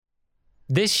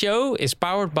This show is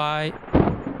powered by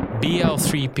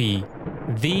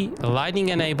BL3P, the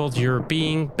Lightning-enabled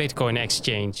European Bitcoin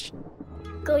exchange.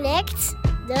 Connect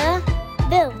the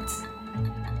world.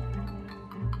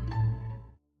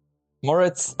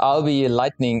 Moritz, Alby,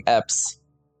 Lightning apps.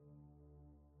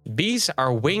 Bees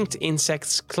are winged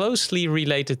insects closely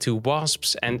related to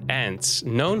wasps and ants,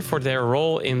 known for their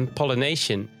role in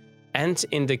pollination, and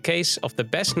in the case of the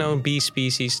best-known bee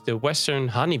species, the western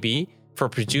honeybee, for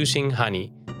producing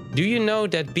honey. Do you know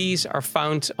that bees are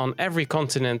found on every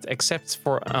continent except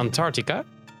for Antarctica?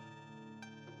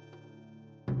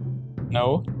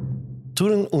 No.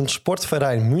 Touren- und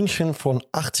Sportverein München von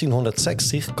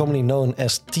 1860, commonly known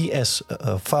as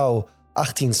TSV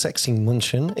 1860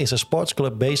 München, is a sports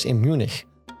club based in Munich.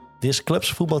 This club's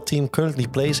football team currently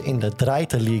plays in the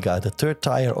Dritte Liga, the third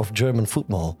tier of German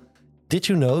football. Did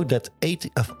you know that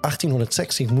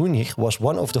 1860 Munich was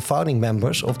one of the founding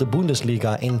members of the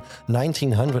Bundesliga in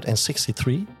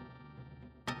 1963?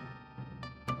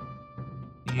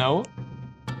 No.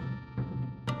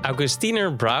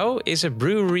 Augustiner Brau is a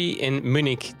brewery in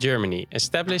Munich, Germany.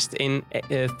 Established in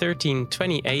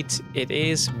 1328, it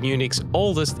is Munich's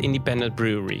oldest independent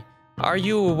brewery. Are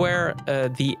you aware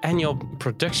the annual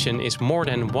production is more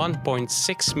than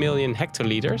 1.6 million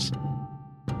hectoliters?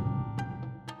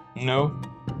 No.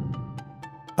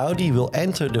 Audi will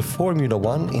enter the Formula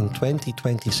One in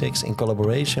 2026 in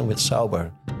collaboration with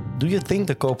Sauber. Do you think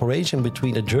the cooperation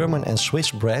between the German and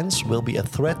Swiss brands will be a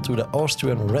threat to the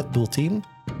Austrian Red Bull team?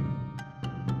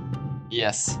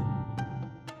 Yes.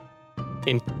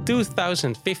 In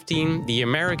 2015, the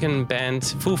American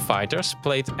band Foo Fighters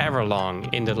played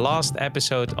Everlong in the last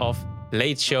episode of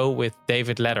Late Show with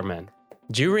David Letterman.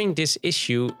 During this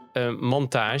issue, a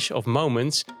montage of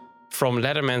moments from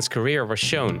Letterman's career was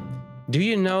shown. Do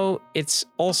you know it's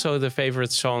also the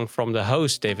favorite song from the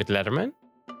host David Letterman?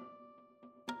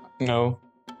 No.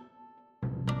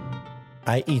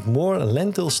 I eat more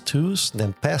lentil stews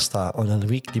than pasta on a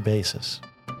weekly basis.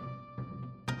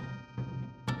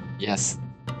 Yes.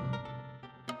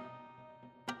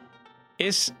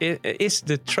 Is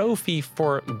the trophy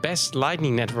for Best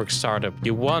Lightning Network Startup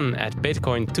you won at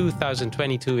Bitcoin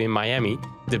 2022 in Miami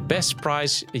the best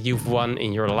prize you've won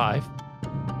in your life?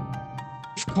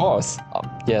 Of course.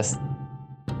 Yes.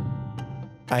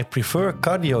 I prefer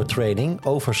cardio training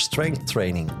over strength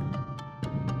training.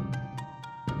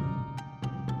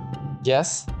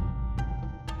 Yes.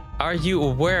 Are you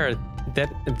aware that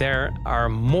there are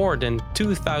more than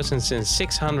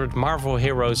 2,600 Marvel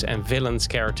heroes and villains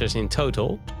characters in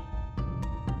total?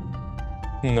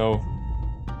 No.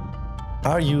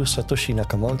 Are you Satoshi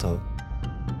Nakamoto?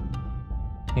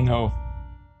 No.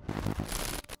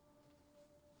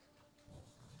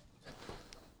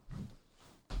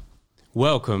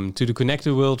 Welcome to the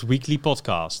Connected World Weekly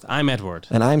Podcast. I'm Edward.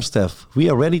 And I'm Steph. We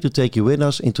are ready to take you with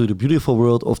us into the beautiful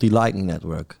world of the Lightning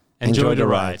Network. Enjoy the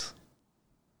ride.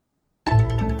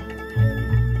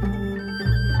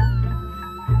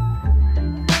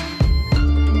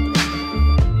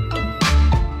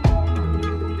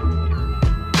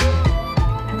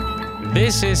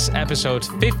 This is episode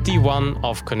 51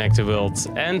 of Connected World.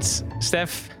 And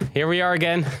Steph, here we are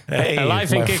again. Hey,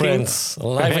 Alive and my kicking. friends.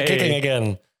 Alive and kicking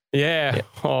again. Yeah.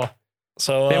 Oh.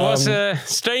 So It was a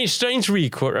strange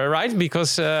week, right?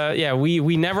 Because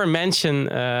we never mention.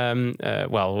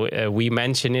 We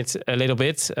mention it a little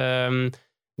bit. The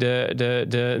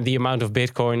amount of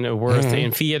Bitcoin worth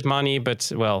in fiat money, but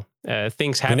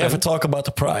things happen. we never talk about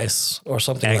the price or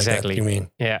something Exactly. like that. You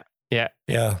mean? Yeah.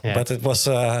 But it was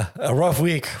a rough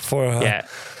week for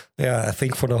I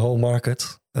think for the whole market.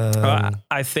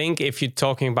 I think if you're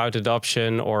talking about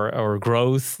adoption or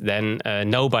growth, then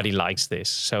nobody likes this.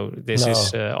 So this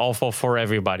is awful for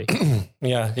everybody.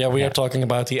 We are talking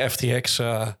about the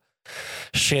FTX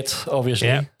shit, obviously.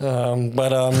 Yeah.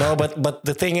 But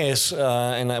the thing is,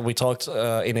 and we talked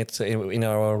in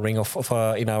our ring of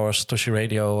in our Satoshi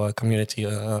Radio community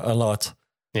a lot.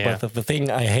 Yeah. But the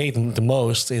thing I hate the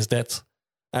most is that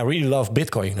I really love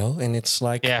Bitcoin, and it's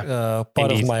like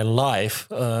part of my life.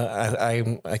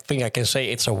 I think I can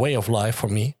say it's a way of life for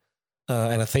me,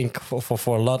 and I think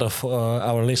for a lot of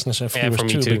our listeners and viewers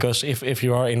too. Because if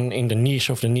you are in the niche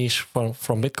of the niche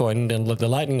from Bitcoin, then the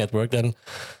Lightning Network, then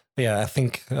I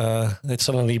think it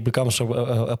suddenly becomes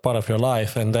a part of your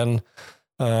life, and then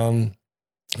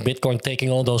Bitcoin taking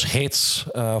all those hits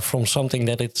from something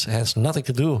that it has nothing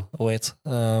to do with,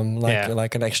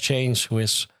 like an exchange who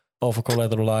is over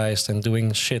collateralized and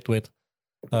doing shit with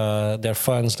their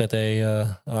funds that they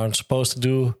aren't supposed to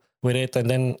do with it, and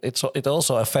then it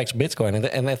also affects Bitcoin,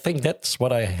 and I think that's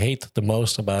what I hate the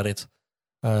most about it.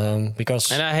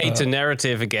 Because and I hate the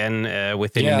narrative again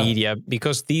within the media,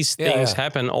 because these things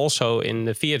happen also in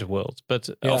the fiat world. But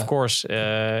of course,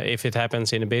 if it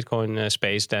happens in the Bitcoin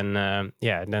space, then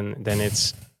then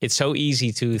it's so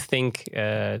easy to think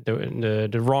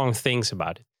the wrong things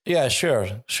about it. Yeah, sure.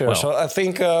 Well, so I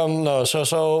think again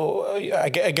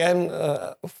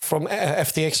from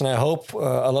FTX, and I hope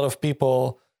a lot of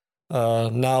people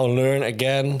now learn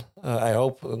again. I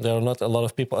hope there are not a lot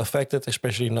of people affected,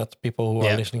 especially not people who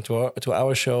are listening to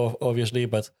our show, obviously.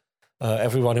 But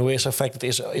everyone who is affected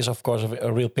is of course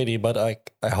a real pity. But I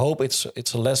hope it's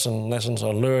a lesson. Lessons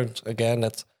are learned again,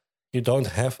 that you don't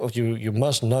have, or you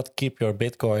must not keep your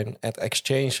Bitcoin at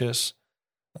exchanges.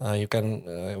 You can,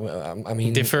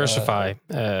 diversify.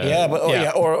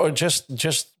 Or just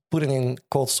put it in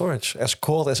cold storage, as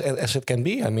cold as it can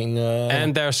be. I mean,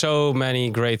 and there are so many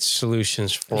great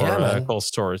solutions for cold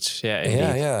storage. Yeah,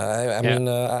 indeed. I mean,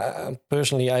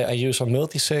 personally, I use a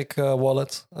multi-sig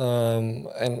wallet, and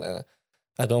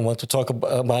I don't want to talk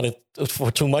about it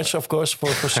for too much, of course,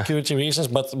 for security reasons.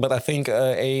 But I think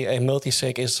a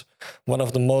multi-sig is one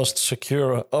of the most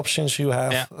secure options you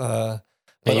have. Yeah.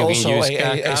 But also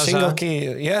a single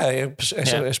key,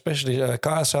 especially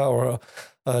Casa or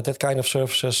that kind of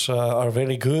services are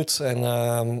very good, and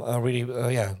are really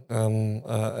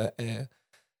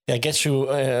gets you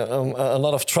a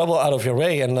lot of trouble out of your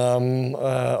way, and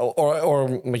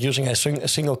or using a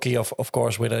single key, of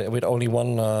course, with only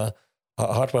one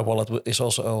hardware wallet is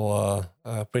also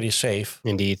pretty safe.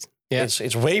 Indeed. Yeah.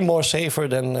 It's way more safer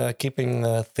than keeping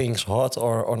things hot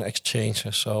or on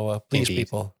exchanges. So please,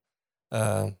 people.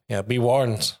 Be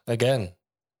warned again.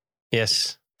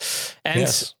 Yes. And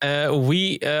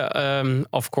we,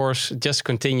 of course, just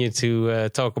continue to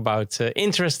talk about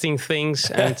interesting things,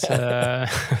 and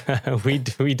we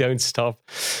don't stop.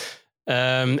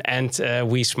 And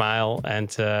we smile,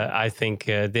 and I think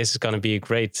this is going to be a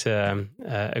great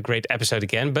episode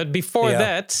again. But before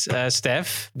that,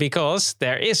 Steph, because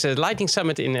there is a Lightning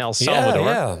Summit in El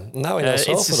Salvador. Now in El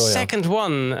Salvador. It's the second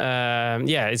one.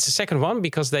 It's the second one,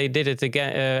 because they did it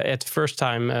again at the first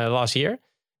time last year.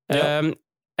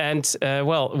 And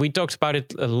we talked about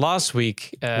it last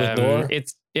week. With Noor.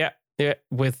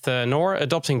 With Noor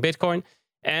adopting Bitcoin.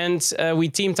 And we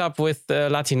teamed up with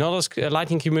Latino's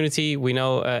Lightning community. We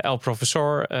know El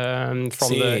Profesor from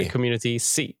the community.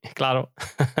 Sí, claro.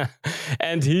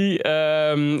 And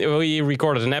we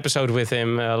recorded an episode with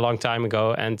him a long time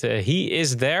ago. And he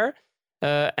is there.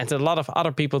 And a lot of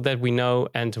other people that we know.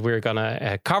 And we're going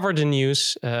to cover the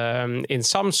news in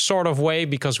some sort of way,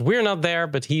 because we're not there,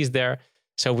 but he's there.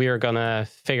 So we are going to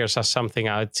figure something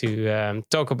out to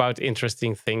talk about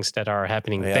interesting things that are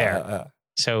happening there.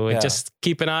 So just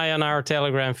keep an eye on our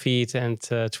Telegram feed and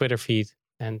Twitter feed.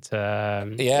 And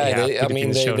they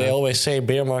always say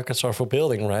bear markets are for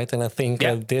building, right? And I think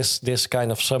this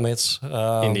kind of summits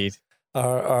indeed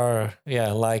are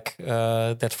like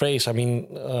that phrase. I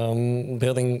mean,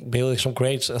 building some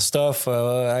great stuff.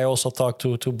 I also talked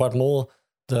to Bart Mol,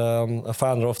 the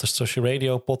founder of the Social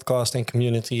Radio podcast and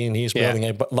community, and he's building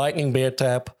a Lightning Bear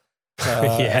tap.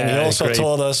 And he also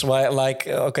told us why,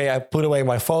 I put away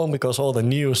my phone because all the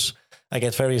news, I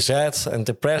get very sad and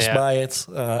depressed by it.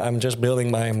 I'm just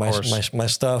building my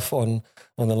stuff on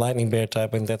the Lightning Bear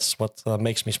type, and that's what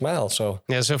makes me smile. So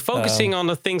focusing on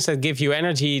the things that give you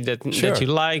energy, that you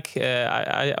like.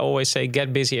 I always say,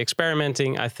 get busy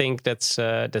experimenting. I think that's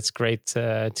great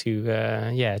to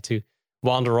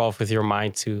wander off with your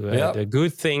mind to the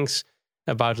good things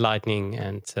about Lightning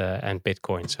and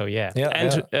Bitcoin. So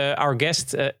our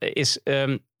guest is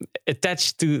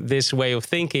attached to this way of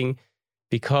thinking,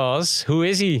 because who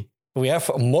is he? We have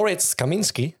Moritz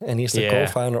Kaminski, and he's the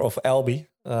co-founder of Alby.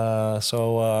 A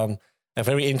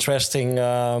very interesting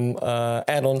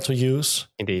add-on to use.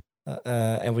 Indeed.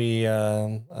 And we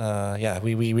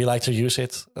like to use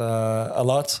it a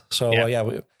lot. So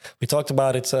we talked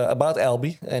about it, about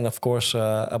Alby, and of course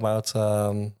about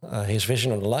his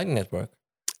vision on the Lightning Network.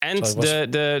 And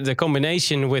the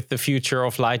combination with the future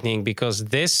of Lightning, because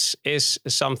this is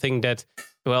something that,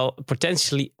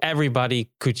 potentially everybody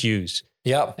could use.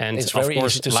 Yeah, and it's very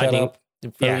easy to set up,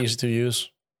 very easy to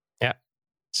use. Yeah,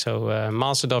 so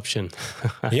mass adoption.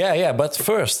 But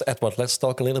first, Edward, let's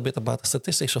talk a little bit about the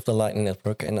statistics of the Lightning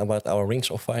Network and about our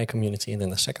Rings of Fire community. And then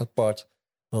the second part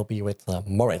will be with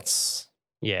Moritz.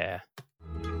 Yeah.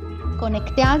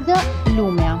 Conectează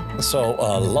lumea. So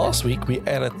last week we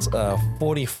added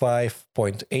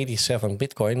 45.87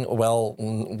 Bitcoin. Well,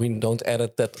 we don't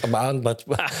edit that amount, but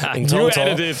in total, you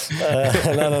added it.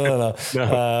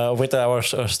 No. With our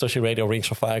Satoshi Radio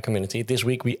Rings of Fire community, this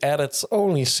week we added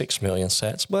only 6 million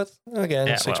sats, but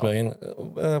again, 6 million.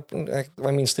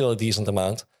 I mean, still a decent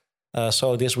amount.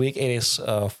 So this week it is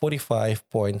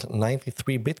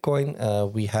 45.93 Bitcoin.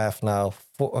 We have now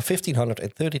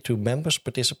 1,532 members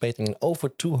participating in over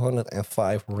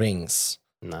 205 rings.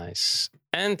 Nice.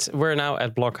 And we're now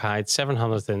at block height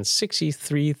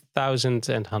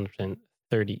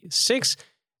 763,136.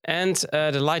 And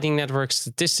the Lightning Network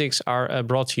statistics are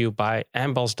brought to you by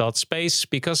amboss.space,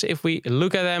 because if we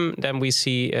look at them, then we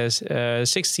see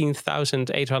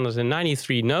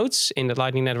 16,893 nodes in the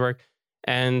Lightning Network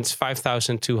and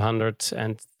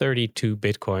 5,232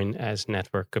 Bitcoin as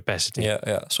network capacity.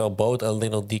 Yeah. So both a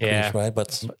little decrease, right?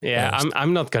 But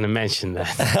I'm not going to mention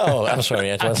that. Oh, I'm sorry.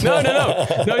 No.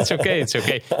 It's okay.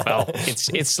 Well,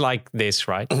 it's like this,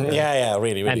 right? Yeah.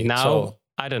 Really. And now,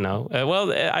 I don't know.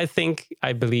 I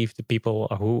believe the people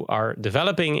who are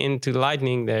developing into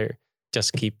Lightning, they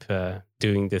just keep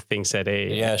doing the things that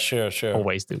they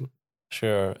always do.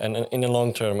 Sure, and in the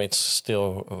long term, it's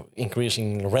still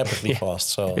increasing rapidly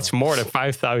fast. So it's more than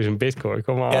 5,000 Bitcoin.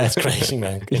 Come on, yeah, it's crazy,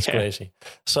 man. It's crazy.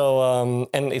 So,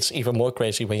 and it's even more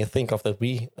crazy when you think of that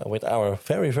we, with our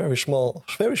very small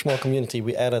community,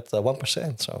 we added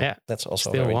 1%. So that's also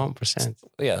still 1%.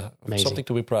 Yeah, amazing. Something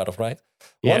to be proud of, right?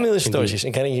 Yeah, 1 million satoshis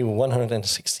and getting you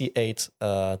 $168,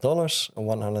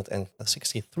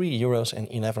 €163, and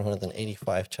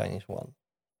 1,185 Chinese yuan.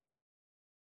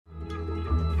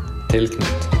 Helt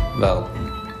nytt. Well.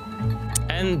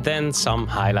 And then some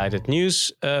highlighted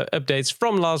news updates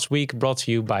from last week brought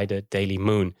to you by the Daily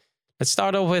Moon. Let's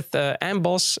start off with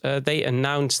Amboss. They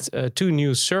announced 2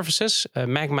 new services,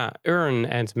 Magma Earn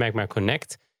and Magma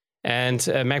Connect. And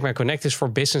Magma Connect is for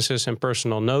businesses and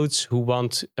personal nodes who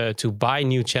want to buy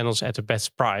new channels at the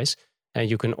best price. And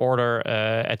you can order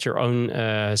at your own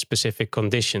specific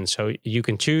conditions. So you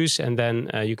can choose, and then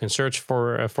you can search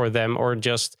for them, or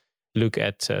just look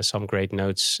at some great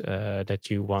nodes that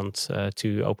you want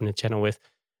to open a channel with.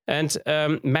 And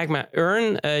Magma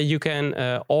Earn, you can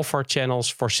offer channels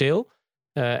for sale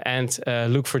and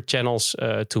look for channels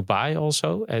to buy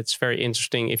also. It's very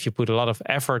interesting if you put a lot of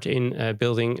effort in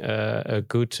building a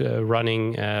good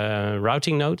running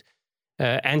routing node.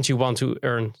 And you want to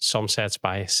earn some sats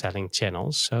by selling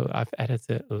channels. So I've added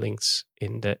the links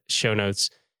in the show notes.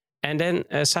 And then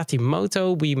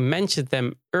Satimoto, we mentioned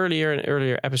them earlier in an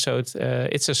earlier episode.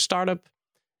 It's a startup,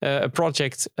 a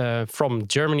project from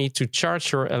Germany to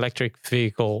charge your electric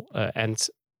vehicle and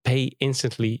pay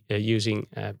instantly using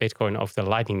Bitcoin over the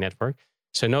Lightning Network.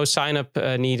 So no sign up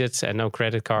needed and no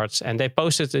credit cards. And they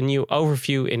posted a new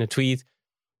overview in a tweet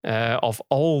of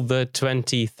all the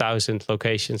 20,000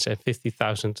 locations and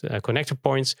 50,000 connector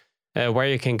points where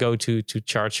you can go to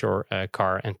charge your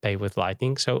car and pay with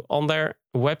Lightning. So on their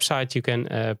website, you can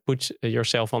put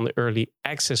yourself on the early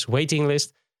access waiting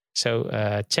list. So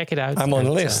check it out. I'm on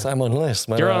the list.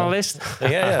 You're on a list?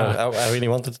 Yeah. I really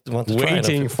want to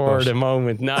waiting for the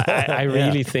moment. No, I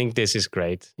really think this is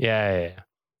great. Yeah.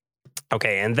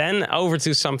 Okay, and then over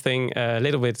to something a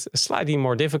little bit slightly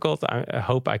more difficult. I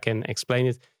hope I can explain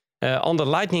it. On the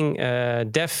Lightning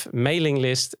Dev mailing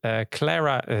list,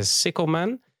 Clara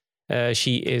Sickelman,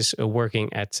 she is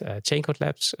working at Chaincode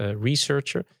Labs, a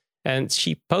researcher, and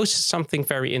she posted something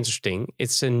very interesting.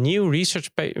 It's a new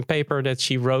research paper that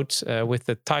she wrote with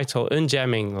the title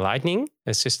Unjamming Lightning,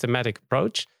 a Systematic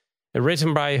Approach,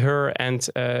 written by her and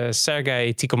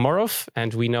Sergei Tikhomorov,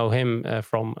 and we know him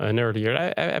from an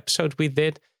earlier episode we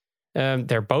did.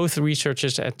 They're both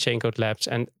researchers at Chaincode Labs,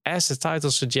 and as the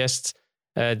title suggests,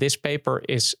 this paper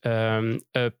is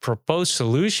a proposed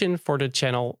solution for the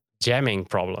channel jamming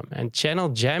problem. And channel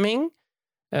jamming,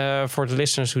 for the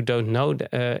listeners who don't know,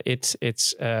 it's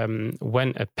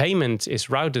when a payment is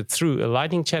routed through a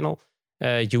Lightning channel,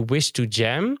 you wish to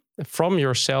jam from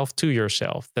yourself to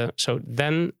yourself. So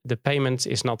then the payment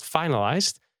is not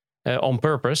finalized on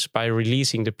purpose by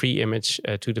releasing the pre-image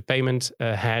to the payment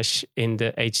hash in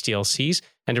the HTLCs.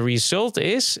 And the result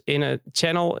is in a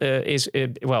channel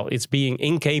it's being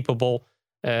incapable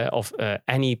of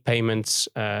any payments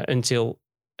until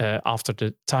after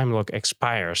the time lock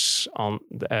expires on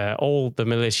all the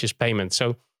malicious payments.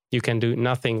 So you can do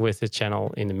nothing with the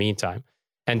channel in the meantime.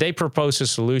 And they propose a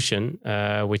solution,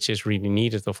 which is really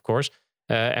needed, of course,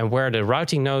 and where the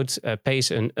routing node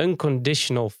pays an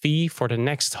unconditional fee for the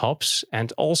next hops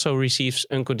and also receives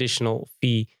unconditional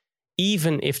fee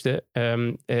even if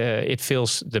it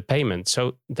fills the payment.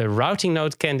 So the routing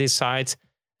node can decide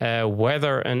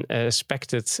whether an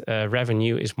expected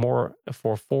revenue is more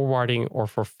for forwarding or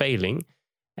for failing.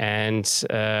 And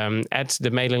at the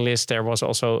mailing list, there was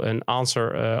also an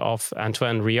answer of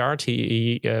Antoine Riard.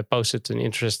 He posted an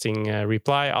interesting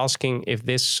reply asking if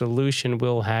this solution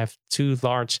will have too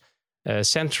large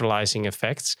centralizing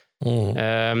effects.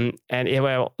 I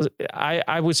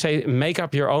would say make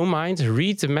up your own mind,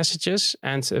 read the messages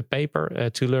and a paper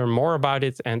to learn more about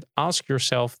it, and ask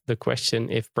yourself the question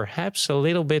if perhaps a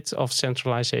little bit of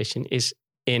centralization is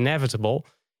inevitable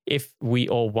if we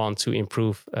all want to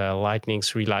improve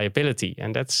Lightning's reliability.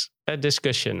 And that's a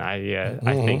discussion I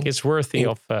think it's worthy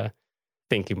of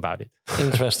thinking about it.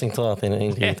 Interesting thought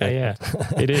indeed. Yeah,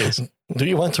 it is. Do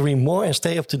you want to read more and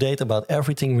stay up to date about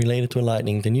everything related to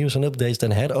Lightning, the news and updates?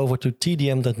 Then head over to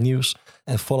tdm.news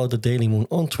and follow the Daily Moon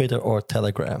on Twitter or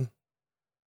Telegram.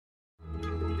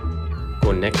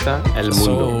 Conecta el mundo.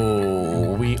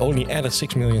 So we only added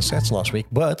 6 million sets last week,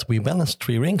 but we balanced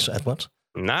 3 rings, Edward.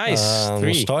 Nice.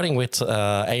 3. Starting with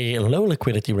a low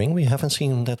liquidity ring. We haven't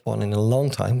seen that one in a long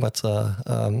time, but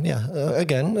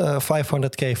again,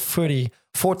 500k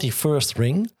 41st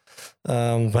ring.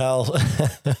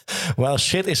 Well,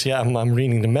 shit is, I'm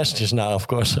reading the messages now, of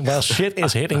course. Well, shit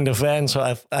is hitting the fan, so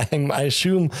I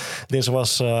assume this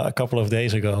was a couple of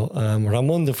days ago.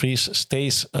 Ramon de Vries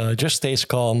stays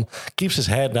calm, keeps his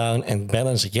head down and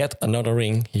balances yet another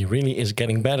ring. He really is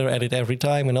getting better at it every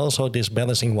time, and also this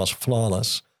balancing was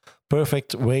flawless.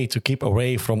 Perfect way to keep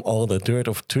away from all the dirt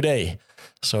of today.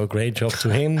 So great job to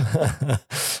him.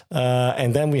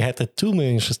 And then we had the 2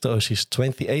 million Satoshi's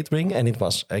 28 ring. And it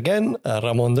was, again,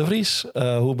 Ramon de Vries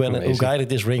who guided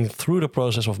this ring through the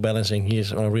process of balancing. He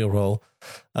is on a real roll.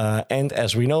 And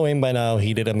as we know him by now,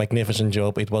 he did a magnificent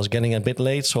job. It was getting a bit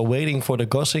late, so waiting for the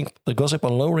gossip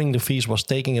on lowering the fees was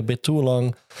taking a bit too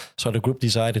long. So the group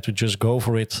decided to just go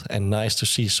for it. And nice to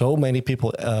see so many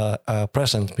people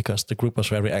present because the group was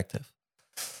very active.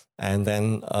 And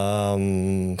then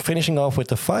finishing off with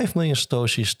the 5 million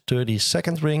Satoshi's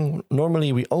 32nd ring.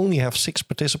 Normally we only have 6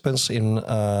 participants in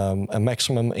a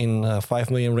maximum in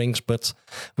 5 million rings, but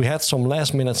we had some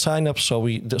last minute signups,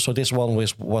 so this one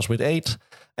was with 8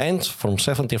 and from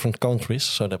 7 different countries,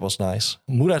 so that was nice.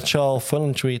 Murat Chal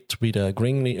volunteered to be the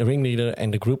ringleader,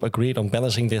 and the group agreed on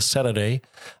balancing this Saturday.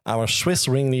 Our Swiss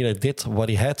ringleader did what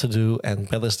he had to do and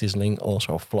balanced this ring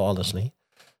also flawlessly.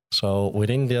 So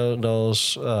within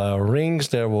those rings,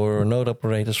 there were node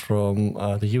operators from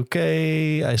the UK.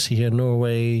 I see here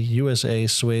Norway, USA,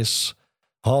 Swiss,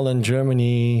 Holland,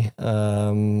 Germany.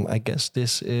 I guess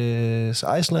this is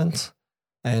Iceland.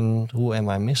 And who am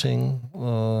I missing?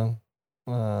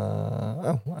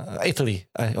 Italy.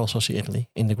 I also see Italy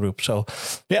in the group. So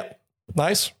yeah,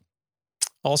 nice.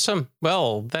 Awesome.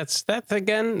 Well, that's that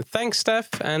again. Thanks, Steph.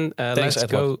 And let's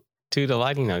Edward. go to the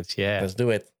lightning notes. Yeah. Let's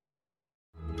do it.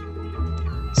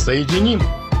 Соединим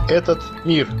этот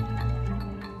мир.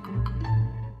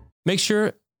 Make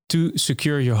sure to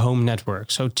secure your home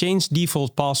network. So change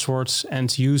default passwords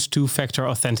and use 2-factor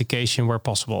authentication where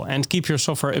possible. And keep your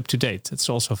software up to date. It's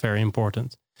also very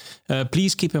important.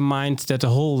 Please keep in mind that the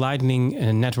whole Lightning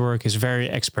network is very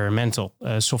experimental.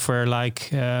 Software like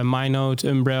MyNode,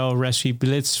 Umbrel, Raspberry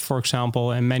Blitz, for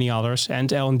example, and many others, and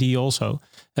LND also,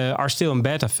 are still in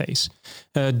beta phase.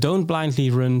 Don't blindly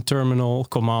run terminal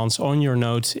commands on your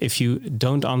node if you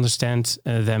don't understand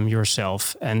them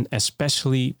yourself, and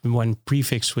especially when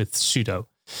prefixed with sudo.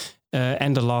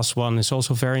 And the last one is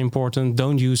also very important.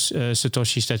 Don't use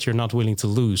Satoshis that you're not willing to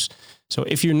lose. So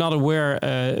if you're not aware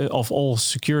of all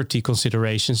security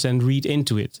considerations, then read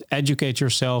into it. Educate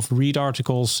yourself, read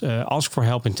articles, ask for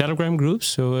help in Telegram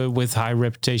groups with high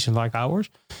reputation like ours,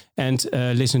 and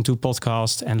listen to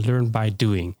podcasts and learn by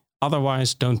doing.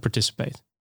 Otherwise, don't participate.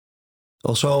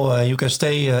 Also, you can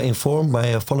stay informed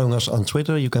by following us on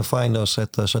Twitter. You can find us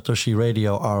at Satoshi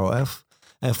Radio ROF.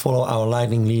 And follow our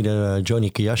Lightning leader,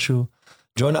 Joni Kiyashu.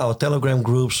 Join our Telegram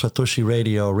groups, Satoshi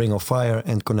Radio, Ring of Fire,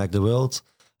 and Connect the World.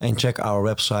 And check our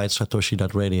website,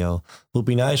 satoshi.radio. It would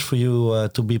be nice for you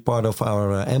to be part of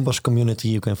our Amboss community.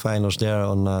 You can find us there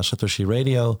on Satoshi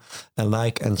Radio. And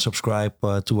like and subscribe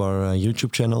to our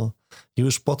YouTube channel.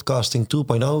 Use Podcasting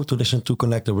 2.0 to listen to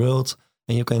Connect the World.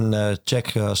 And you can check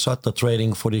SATA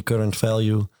trading for the current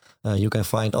value. You can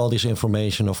find all this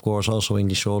information, of course, also in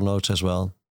the show notes as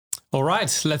well. All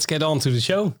right, let's get on to the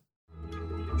show.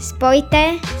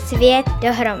 Spojte svět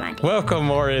dohromady. Welcome,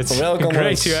 Moritz. Welcome, Great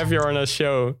Moritz. to have you on our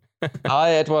show.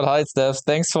 Hi, Edward. Hi, Steph.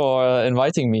 Thanks for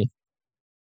inviting me.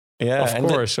 Yeah, of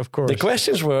course. The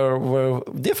questions were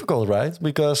difficult, right?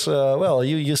 Because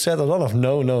you said a lot of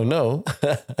no.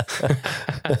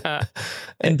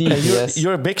 Indeed, yes.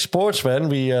 You're a big sportsman.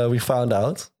 We found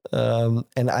out,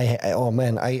 and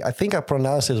I think I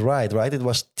pronounced it right? It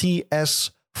was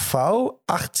TSV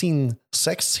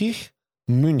 1860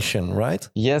 München, right?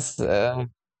 Yes,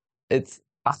 it's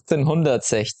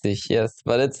 1860. Yes,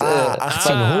 but it's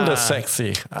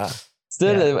 1860.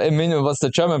 Still, I mean, it was the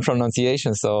German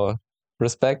pronunciation, so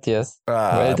respect, yes.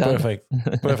 Well done. Perfect.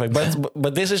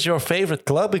 But this is your favorite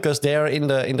club because they are in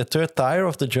the third tier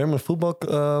of the German football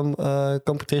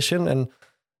competition. And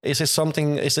is this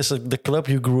the club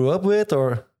you grew up with,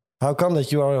 or how come that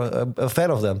you are a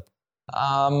fan of them?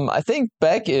 I think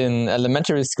back in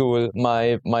elementary school,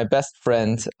 my best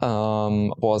friend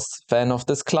was fan of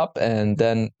this club, and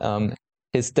then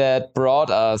his dad brought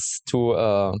us to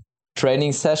a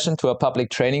public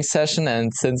training session,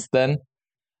 and since then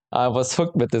I was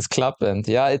hooked with this club. And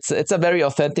yeah, it's a very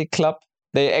authentic club.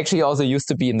 They actually also used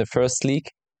to be in the first league,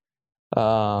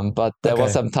 but there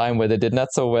was some time where they did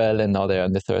not so well, and now they're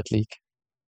in the third league.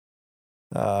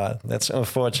 That's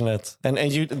unfortunate. And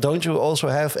don't you also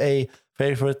have a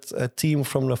favorite team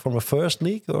from the first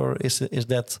league, or is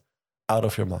that out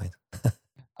of your mind?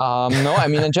 No, I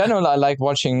mean in general, I like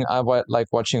watching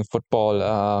football.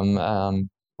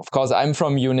 Of course, I'm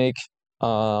from Munich,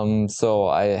 so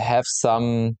I have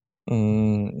some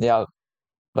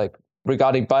like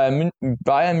regarding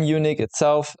Bayern Munich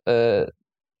itself. I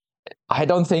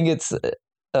don't think it's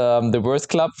the worst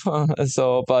club.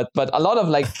 So, but a lot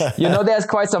of there's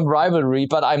quite some rivalry.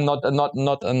 But I'm not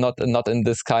in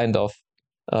this kind of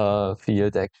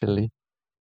field actually.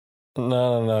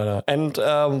 No. And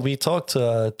we talked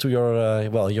to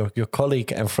your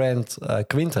colleague and friend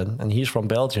Quinten, and he's from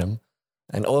Belgium.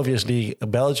 And obviously,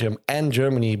 Belgium and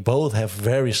Germany both have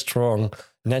very strong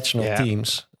national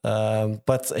teams.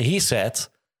 But he said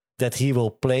that he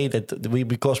will play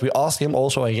because we asked him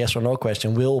also a yes or no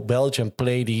question. Will Belgium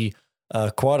play the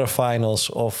quarterfinals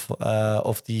of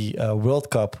the World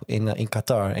Cup in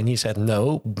Qatar? And he said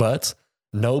no,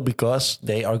 because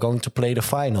they are going to play the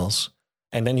finals.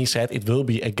 And then he said it will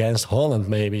be against Holland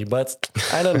maybe, but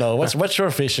I don't know. What's your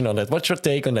vision on that? What's your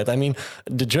take on that? I mean,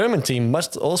 the German team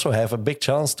must also have a big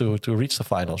chance to reach the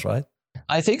finals, right?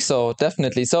 I think so,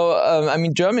 definitely. So, I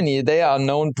mean, Germany, they are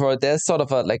known for, they're sort of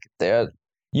they're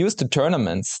used to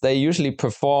tournaments. They usually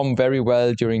perform very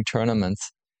well during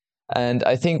tournaments. And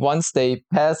I think once they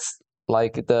pass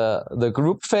the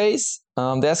group phase,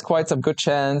 there's quite some good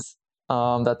chance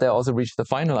that they also reach the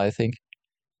final, I think.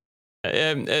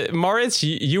 Moritz,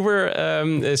 you were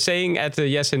saying at the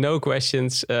yes and no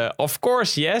questions, of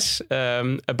course, yes,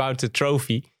 about the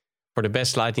trophy for the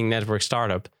best Lightning Network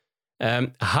startup.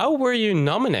 How were you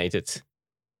nominated?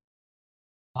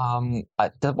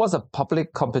 That was a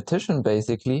public competition,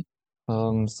 basically.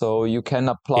 So you can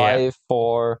apply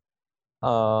for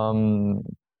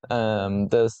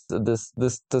this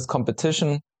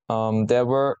competition. There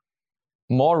were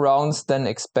more rounds than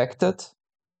expected,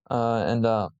 and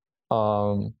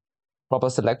proper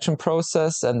selection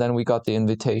process, and then we got the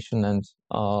invitation and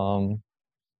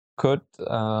could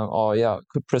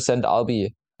present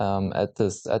Alby at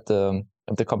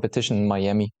the competition in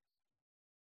Miami.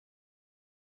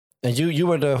 And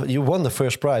you won the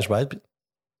first prize, right?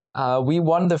 We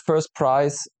won the first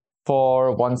prize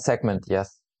for one segment,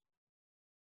 yes.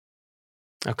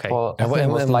 Okay. And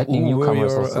who were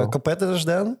your competitors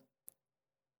then?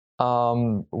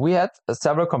 We had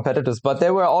several competitors, but they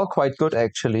were all quite good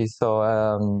actually. So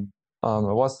it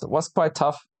was quite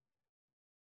tough.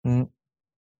 Mm.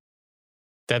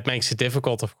 That makes it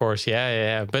difficult, of course.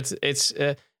 Yeah. But it's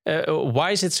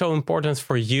why is it so important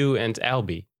for you and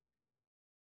Alby?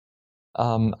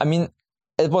 I mean,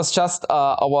 it was just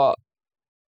our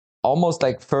almost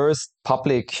first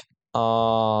public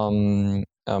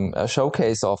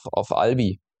showcase of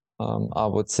Alby. I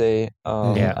would say,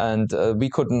 and we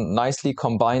could nicely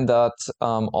combine that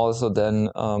also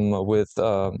then with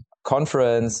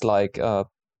conference like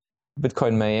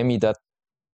Bitcoin Miami that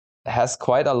has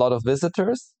quite a lot of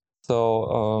visitors.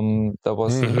 So that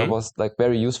was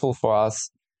very useful for us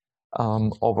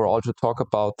overall to talk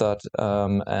about that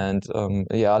and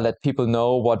let people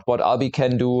know what Alby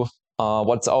can do,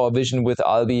 what's our vision with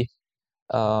Alby.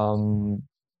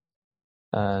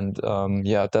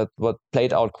 That what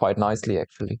played out quite nicely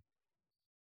actually.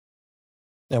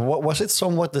 And what was it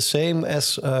somewhat the same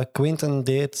as Quinten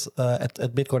did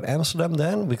at Bitcoin Amsterdam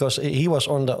then? Because he was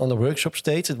on the workshop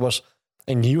stage. It was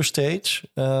a new stage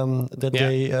that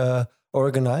they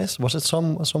organized. Was it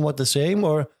somewhat the same,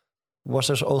 or was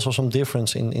there also some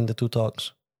difference in the two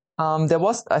talks?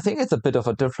 I think it's a bit of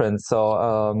a difference.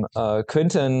 So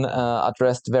Quinton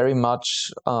addressed very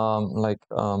much like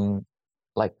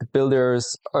the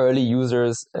builders, early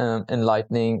users in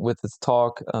Lightning with his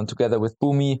talk together with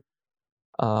Boomi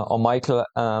or Michael,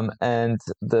 and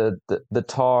the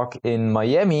talk in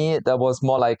Miami, that was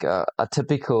more like a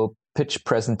typical pitch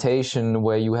presentation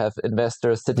where you have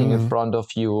investors sitting in front of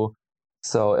you.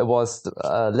 So it was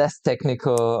less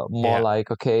technical, more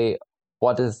like, okay,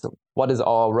 what is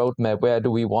our roadmap? Where do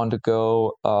we want to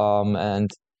go? Like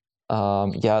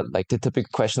the typical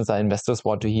questions that investors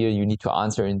want to hear, you need to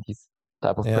answer in these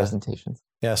type of presentations.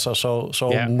 Yeah, so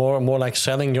more like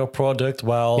selling your product,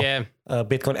 while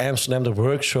Bitcoin Amsterdam, the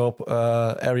workshop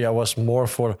area, was more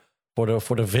for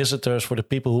the visitors, for the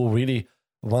people who really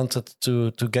wanted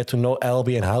to get to know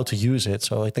Alby and how to use it.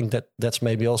 So I think that's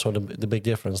maybe also the big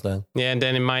difference then. Yeah, and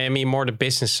then in Miami, more the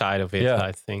business side of it,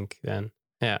 I think. Then,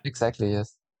 yeah, exactly,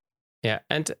 yes. Yeah,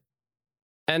 and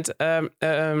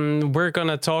we're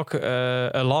gonna talk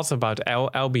a lot about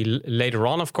Alby later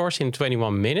on, of course, in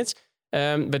 21 minutes.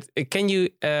 But can you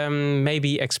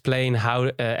maybe explain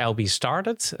how Alby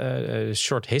started, a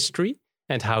short history,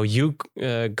 and how you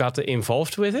got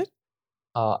involved with it?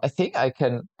 I think I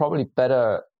can probably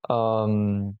better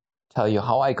tell you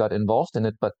how I got involved in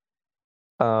it, but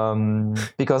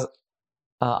because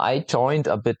I joined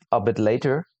a bit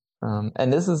later,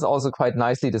 and this is also quite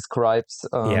nicely describes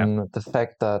the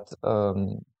fact that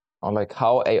or like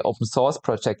how a open source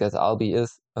project as Alby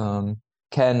is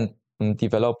can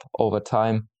develop over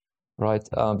time, right?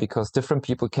 Because different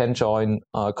people can join,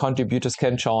 contributors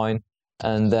can join,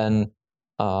 and then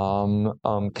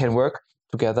can work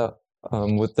together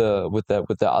with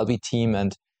the Alby team.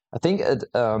 And I think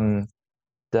the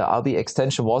Alby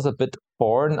extension was a bit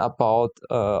born about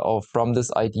or from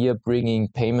this idea bringing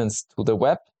payments to the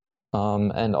web,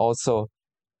 and also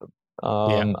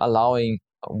allowing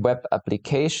web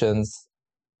applications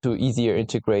to easier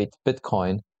integrate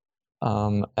Bitcoin.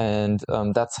 And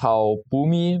that's how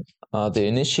Boomi, the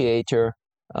initiator,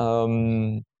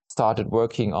 started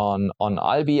working on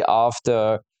Alby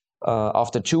after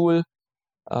Joule.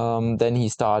 Then he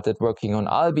started working on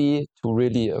Alby to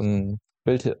really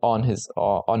build it on his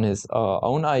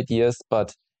own ideas,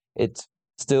 but it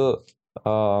still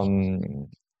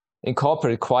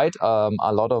incorporated quite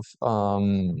a lot of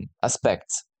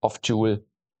aspects of Joule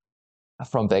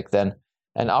from back then.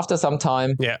 And after some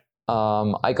time,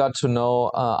 I got to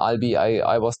know Alby.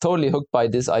 I was totally hooked by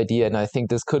this idea, and I think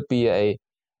this could be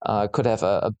could have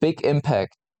a big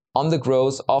impact on the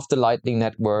growth of the Lightning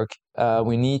Network.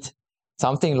 We need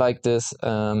something like this,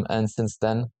 and since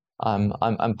then,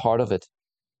 I'm part of it.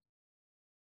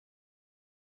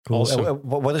 Cool. Awesome.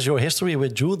 What is your history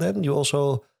with Joule then? You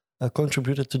also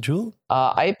contributed to Joule?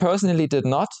 I personally did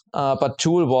not, but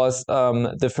Joule was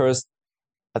the first.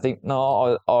 I think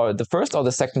or the first or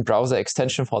the second browser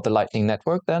extension for the Lightning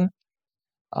Network then.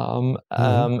 And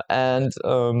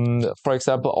for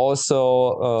example,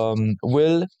 also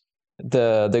Will,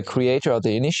 the creator or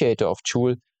the initiator of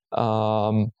Joule,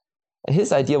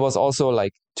 his idea was also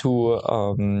like to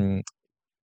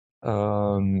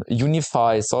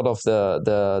unify sort of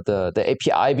the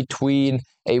API between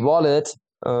a wallet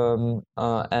and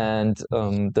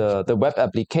the web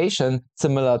application,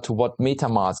 similar to what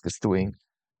MetaMask is doing.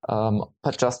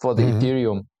 But just for the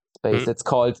Ethereum space. It's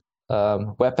called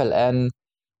WebLN,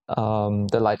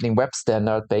 the Lightning Web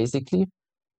Standard, basically.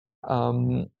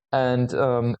 And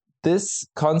this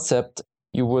concept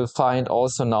you will find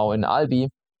also now in Alby,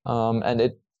 and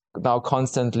it now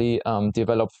constantly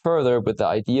developed further with the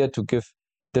idea to give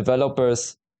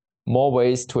developers more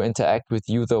ways to interact with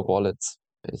user wallets,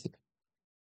 basically.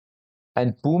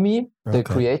 And Boomi, the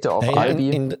creator of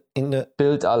Alby,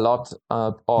 built a lot,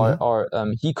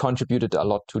 he contributed a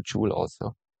lot to Joule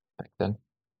also back then.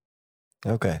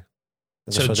 Okay.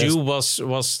 So Joule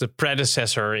was the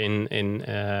predecessor in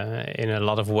a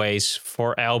lot of ways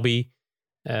for Alby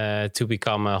to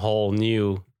become a whole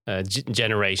new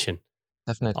generation.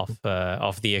 Definitely.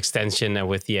 Of the extension and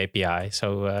with the API.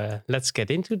 So let's get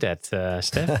into that,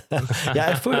 Steph.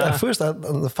 At first,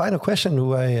 the final question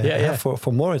who I have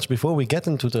for Moritz before we get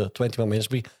into the 21 minutes,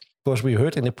 because we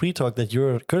heard in the pre-talk that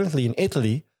you're currently in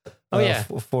Italy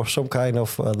for some kind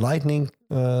of lightning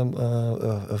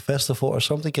festival or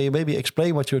something. Can you maybe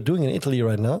explain what you're doing in Italy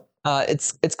right now?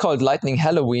 It's called Lightning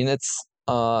Halloween. It's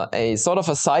a sort of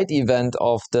a side event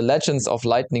of the Legends of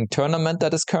Lightning tournament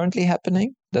that is currently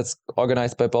happening. That's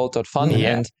organized by Bolt.fun.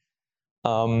 And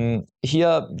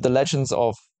here the Legends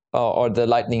of or the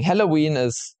Lightning Halloween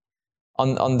is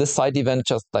on this side event,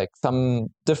 just like some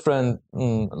different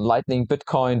Lightning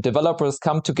Bitcoin developers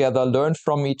come together, learn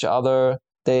from each other,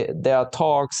 there are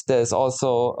talks. There's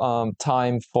also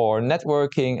time for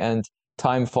networking and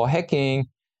time for hacking,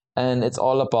 and it's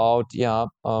all about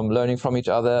learning from each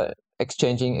other,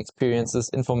 exchanging experiences,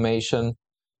 information,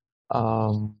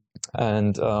 and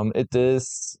it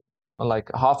is like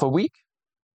half a week,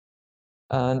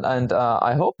 and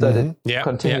I hope that it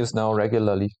continues now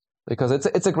regularly, because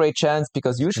it's a great chance,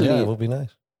 because usually it would be nice.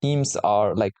 Teams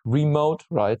are like remote,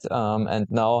 right? And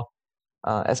now,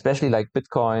 especially like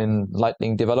Bitcoin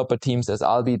Lightning developer teams as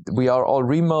Alby, we are all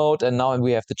remote, and now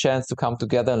we have the chance to come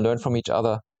together and learn from each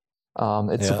other.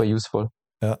 It's super useful.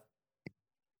 Yeah.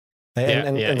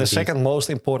 And the second most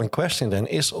important question then,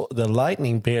 is the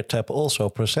Lightning Beer Tap also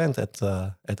present at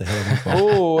the Helmut?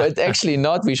 Oh, it's actually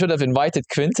not. We should have invited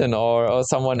Quinten or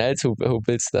someone else who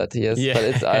builds that. Yes,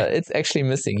 but it's actually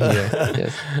missing here.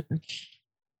 Yes.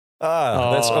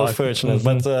 That's unfortunate.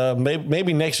 But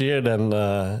maybe next year then.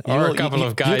 Or a couple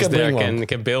of guys there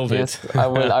can build it. I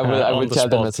will tell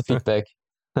them as a feedback.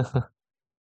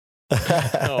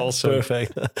 Awesome.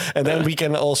 Perfect. And then we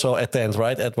can also attend,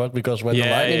 right, Edward? Because when the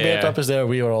Lightning Beer Tap is there,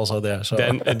 we are also there. So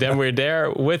then we're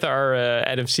there with our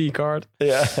NFC card.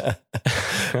 Yeah.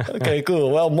 Okay,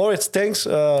 cool. Well, Moritz, thanks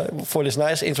for this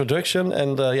nice introduction.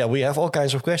 And we have all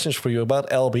kinds of questions for you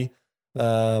about Alby.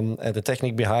 And the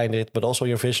technique behind it, but also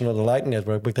your vision on the Lightning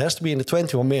Network. But it has to be in the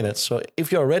 21 minutes. So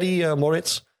if you're ready,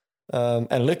 Moritz,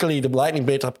 and luckily the Lightning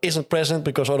Beer Tap isn't present,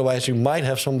 because otherwise you might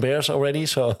have some bears already.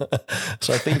 So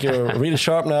I think you're really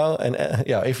sharp now. And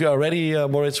if you are ready,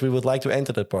 Moritz, we would like to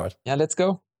enter that part. Yeah, let's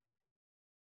go.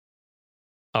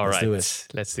 All right, let's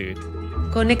do it.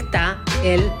 Conecta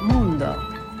el mundo.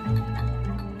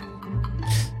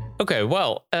 Okay,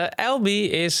 well,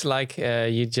 Alby is, like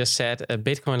you just said, a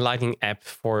Bitcoin Lightning app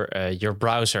for your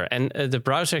browser. And the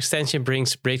browser extension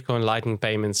brings Bitcoin Lightning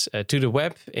payments to the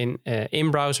web,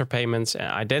 in-browser payments,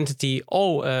 identity,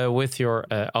 all with your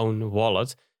own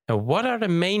wallet. What are the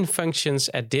main functions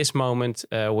at this moment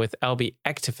with Alby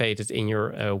activated in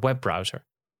your web browser?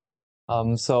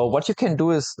 So what you can do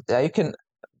is you can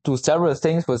do several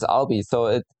things with Alby. So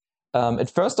it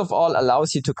first of all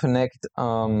allows you to connect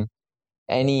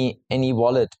any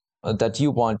wallet that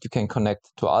you want. You can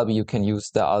connect to Alby. You can use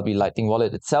the Alby Lightning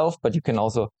wallet itself, but you can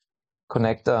also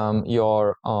connect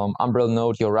your Umbrel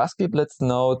node, your Raspberry Blitz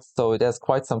node. So it has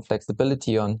quite some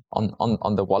flexibility on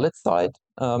the wallet side.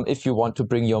 If you want to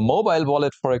bring your mobile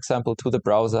wallet, for example, to the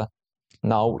browser,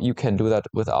 now you can do that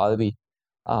with Alby.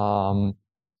 And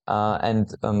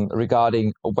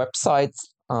regarding websites,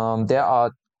 there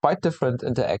are quite different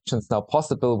interactions now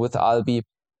possible with Alby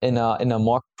in a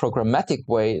more programmatic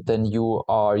way than you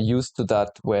are used to that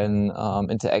when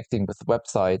interacting with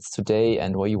websites today,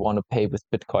 and where you want to pay with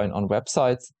Bitcoin on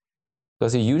websites.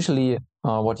 Because usually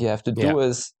what you have to do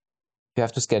is you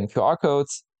have to scan QR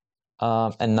codes,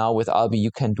 and now with Alby you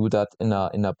can do that in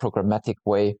a programmatic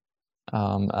way.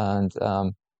 And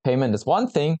payment is one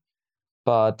thing,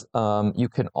 but you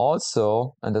can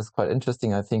also, and that's quite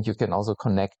interesting, I think you can also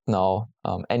connect now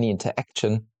any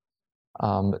interaction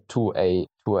to a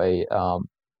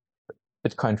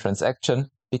Bitcoin transaction,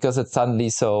 because it's suddenly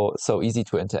so easy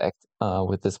to interact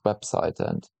with this website.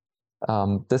 And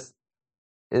this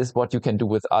is what you can do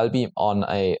with Alby on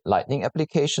a Lightning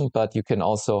application, but you can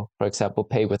also, for example,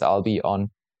 pay with Alby on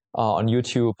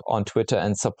YouTube, on Twitter,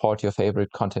 and support your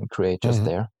favorite content creators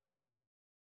there.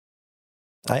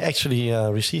 I actually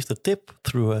received a tip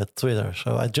through Twitter.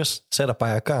 So I just set up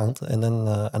my account, and then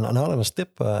an anonymous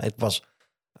tip. It was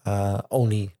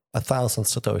only 1,000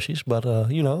 Satoshis, but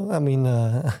I mean,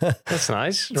 that's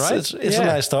nice, right? It's a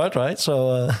nice start, right?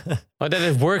 So, that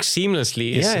it works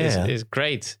seamlessly is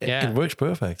great. It works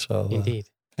perfect. So indeed.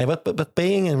 But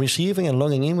paying and receiving and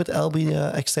logging in with Alby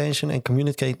extension and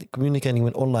communicating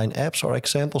with online apps are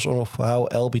examples of how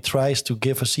Alby tries to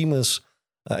give a seamless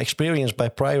experience by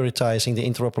prioritizing the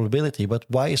interoperability. But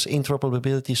why is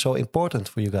interoperability so important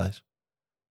for you guys?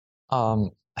 I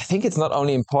think it's not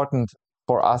only important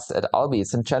for us at Alby.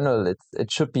 It's in general,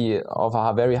 it should be of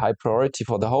a very high priority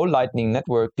for the whole Lightning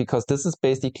Network, because this is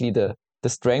basically the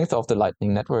strength of the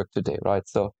Lightning Network today, right?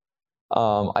 So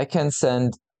I can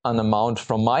send an amount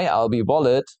from my Alby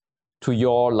wallet to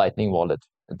your Lightning wallet.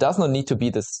 It does not need to be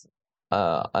this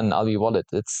an Alby wallet.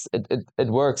 It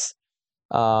works,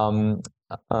 and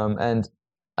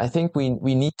I think we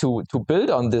need to build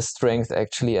on this strength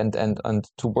actually, and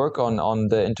to work on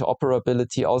the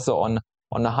interoperability also on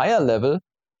a higher level,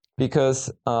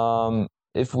 because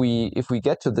if we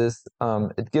get to this,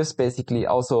 it gives basically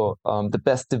also the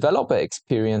best developer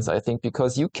experience, I think,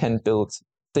 because you can build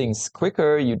things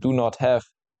quicker. You do not have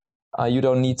you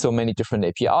don't need so many different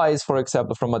APIs, for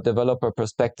example, from a developer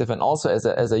perspective, and also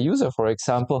as a user, for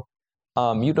example,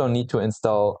 you don't need to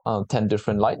install 10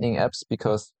 different Lightning apps,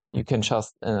 because you can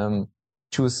just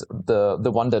choose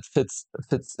the one that fits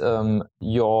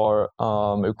your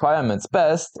requirements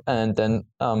best, and then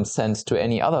send to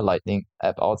any other Lightning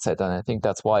app outside. And I think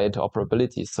that's why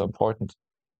interoperability is so important.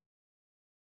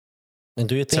 And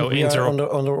do you think we are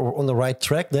on the right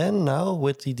track then now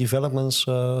with the developments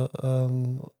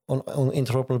on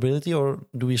interoperability, or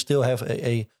do we still have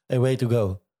a way to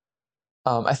go?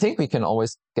 I think we can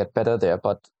always get better there,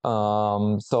 but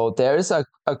so there is a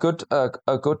good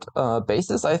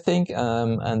basis, I think,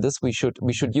 and this we should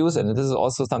use, and this is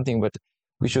also something that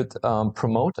we should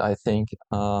promote, I think,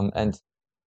 and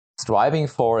striving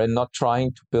for, and not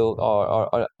trying to build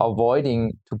or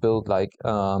avoiding to build like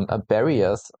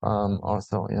barriers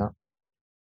also.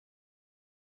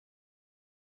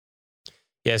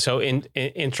 So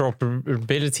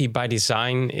interoperability by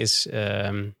design is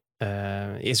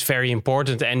very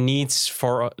important and needs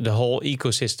for the whole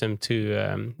ecosystem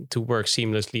to work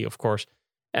seamlessly, of course.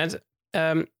 And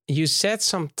you said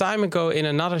some time ago in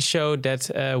another show that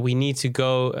we need to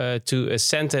go to a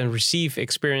send and receive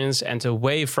experience and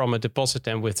away from a deposit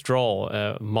and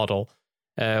withdrawal model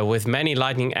with many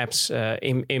Lightning apps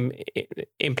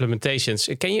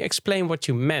implementations. Can you explain what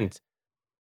you meant?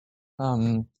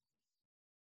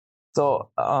 So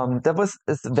that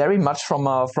is very much from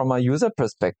a user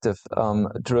perspective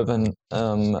driven,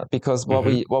 because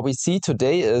what we see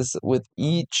today is with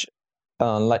each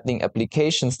Lightning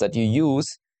applications that you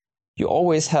use, you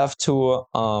always have to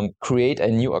create a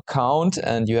new account,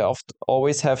 and you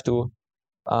always have to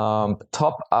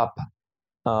top up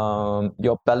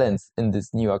your balance in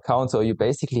this new account. So you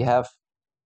basically have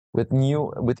with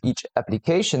each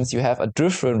applications, you have a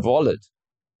different wallet.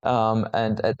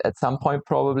 And at some point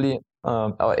probably,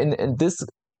 and this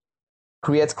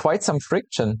creates quite some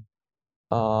friction,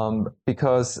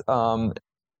 because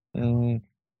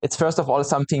it's first of all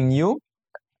something new,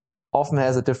 often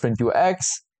has a different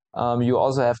UX. You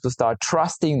also have to start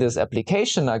trusting this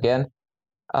application again.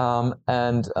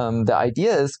 And the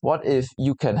idea is, what if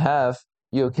you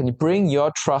can bring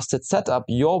your trusted setup,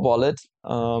 your wallet,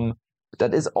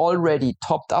 that is already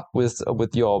topped up with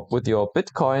your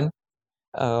Bitcoin.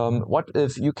 What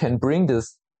if you can bring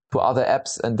this to other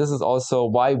apps? And this is also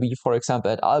why we, for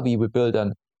example, at Alby, we build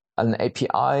an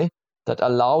API that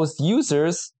allows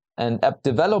users and app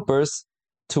developers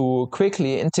to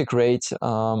quickly integrate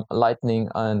Lightning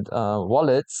and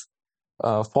wallets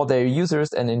for their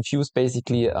users, and infuse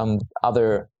basically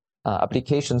other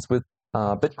applications with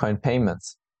Bitcoin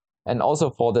payments. And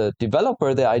also for the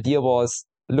developer, the idea was,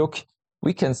 look,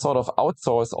 we can sort of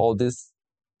outsource all this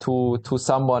to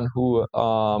someone who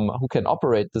can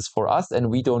operate this for us, and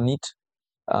we don't need.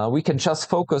 We can just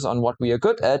focus on what we are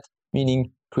good at,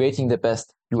 meaning creating the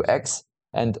best UX,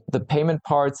 and the payment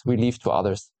parts we leave to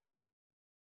others.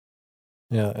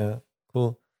 Yeah,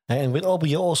 cool. And with Alby,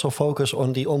 you also focus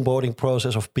on the onboarding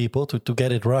process of people to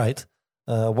get it right.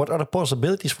 What are the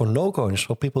possibilities for no-coins,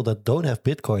 for people that don't have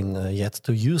Bitcoin yet,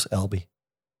 to use Alby?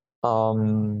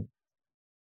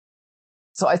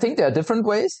 So I think there are different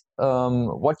ways.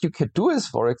 What you could do is,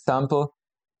 for example,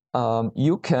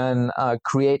 you can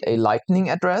create a Lightning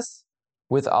address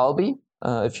with Alby.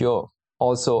 If you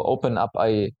also open up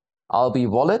a Alby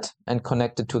wallet and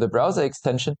connect it to the browser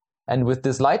extension, and with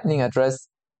this Lightning address,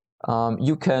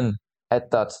 you can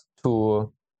add that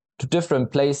to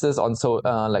different places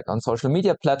like on social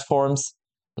media platforms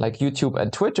like YouTube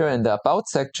and Twitter in the About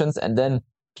sections, and then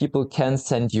people can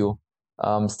send you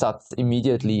sats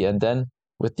immediately, and then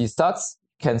with these sats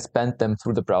can spend them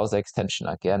through the browser extension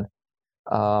again.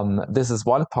 This is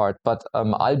one part, but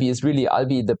Alby,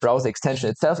 the browser extension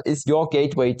itself, is your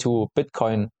gateway to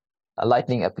Bitcoin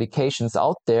Lightning applications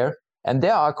out there. And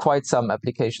there are quite some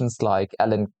applications like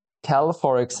Alan Cal,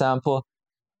 for example,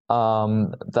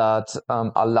 that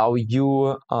allow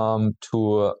you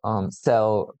to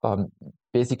sell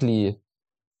basically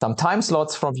some time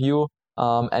slots from you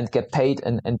and get paid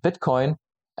in Bitcoin.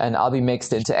 And Alby makes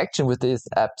the interaction with these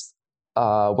apps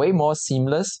way more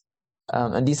seamless.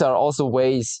 And these are also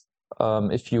ways,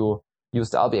 if you use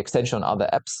the Alby extension on other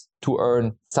apps, to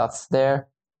earn sats there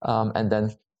and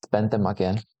then spend them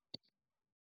again.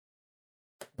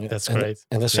 Yeah, that's great.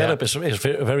 And the setup is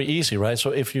very easy, right?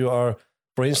 So if you are,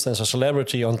 for instance, a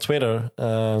celebrity on Twitter,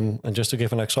 and just to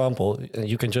give an example,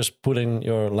 you can just put in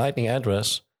your Lightning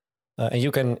address and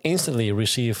you can instantly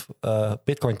receive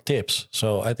Bitcoin tips.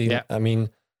 So I think, I mean,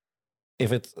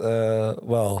 if it,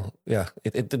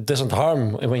 it doesn't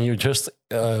harm when you just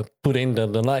put in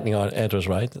the Lightning address,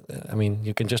 right? I mean,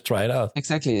 you can just try it out.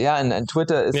 Exactly, yeah. And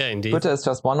Twitter is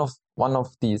just one of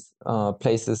these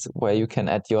places where you can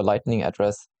add your Lightning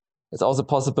address It's also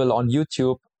possible on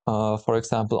YouTube, for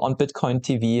example, on Bitcoin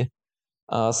TV,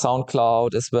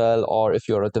 SoundCloud as well, or if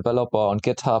you're a developer on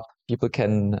GitHub, people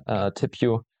can tip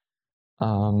you.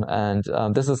 And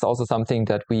this is also something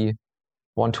that we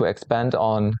want to expand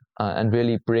on and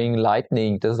really bring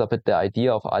Lightning. This is a bit the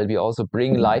idea of Alby, also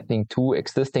bring Lightning to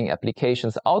existing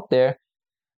applications out there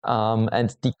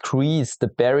and decrease the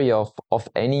barrier of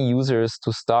any users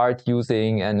to start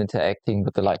using and interacting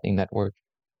with the Lightning Network.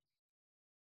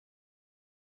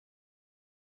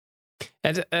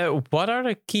 And what are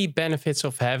the key benefits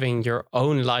of having your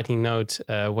own Lightning node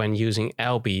when using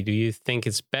Alby? Do you think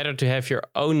it's better to have your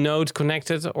own node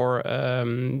connected or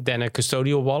than a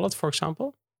custodial wallet, for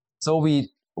example? So we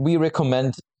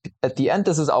recommend, at the end,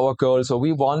 this is our goal. So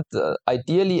we want,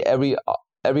 ideally, every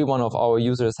one of our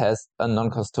users has a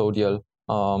non-custodial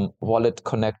wallet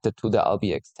connected to the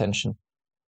Alby extension.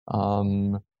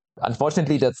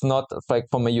 Unfortunately, that's not, like,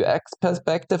 from a UX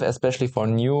perspective, especially for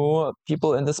new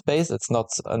people in the space, it's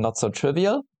not so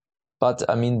trivial. But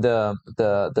I mean, the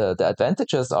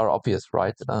advantages are obvious,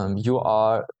 right? You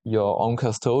are your own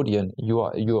custodian.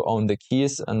 You own the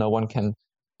keys, and no one can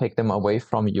take them away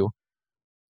from you.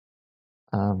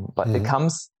 But it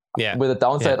comes with a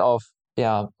downside of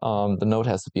the node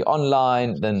has to be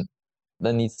online. Then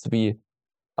there needs to be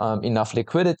enough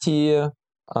liquidity.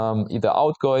 Either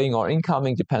outgoing or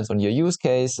incoming, depends on your use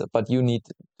case, but you need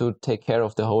to take care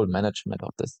of the whole management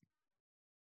of this.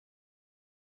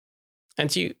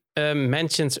 And you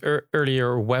mentioned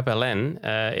earlier WebLN.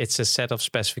 It's a set of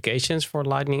specifications for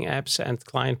Lightning apps and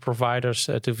client providers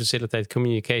to facilitate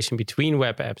communication between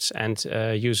web apps and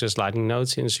users' Lightning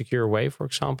nodes in a secure way, for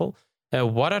example.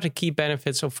 What are the key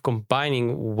benefits of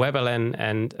combining WebLN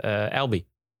and Alby?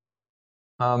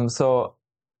 So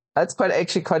that's quite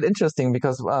interesting,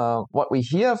 because what we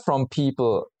hear from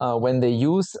people when they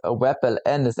use a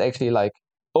WebLN is actually like,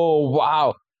 oh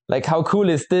wow, like how cool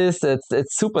is this?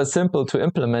 It's super simple to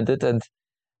implement it, and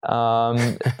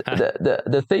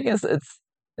the thing is,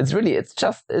 it's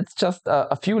just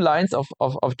a few lines of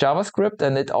JavaScript,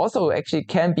 and it also actually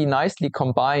can be nicely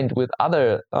combined with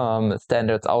other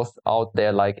standards out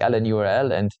there like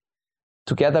LNURL, and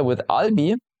together with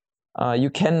Alby. You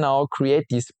can now create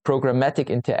these programmatic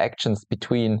interactions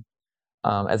between,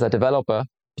 as a developer,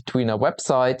 between a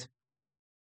website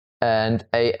and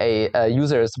a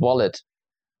user's wallet.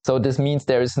 So this means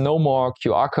there is no more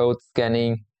QR code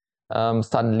scanning.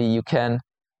 Suddenly you can,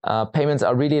 payments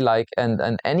are really like,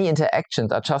 and any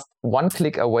interactions are just one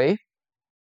click away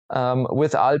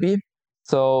with Alby.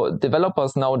 So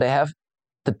developers now, they have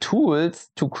the tools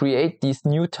to create these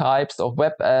new types of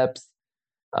web apps,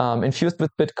 infused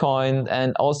with Bitcoin,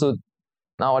 and also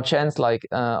now a chance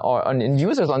and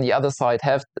users on the other side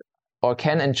have or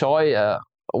can enjoy a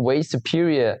way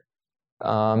superior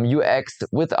UX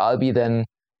with Alby than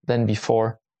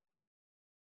before.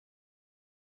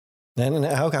 And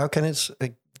how can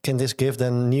this give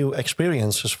then new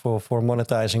experiences for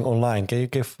monetizing online? Can you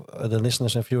give the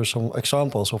listeners and viewers some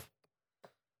examples of?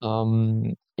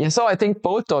 So I think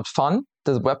both.fun,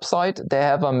 the website, they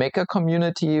have a maker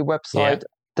community website. Yeah.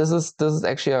 This is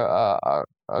actually a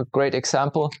great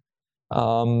example.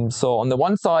 So on the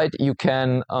one side, you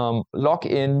can log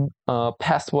in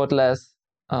passwordless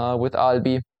with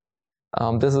Alby.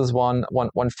 This is one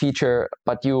feature,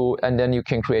 and then you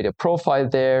can create a profile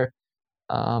there,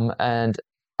 and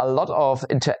a lot of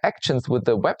interactions with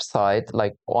the website,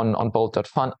 like on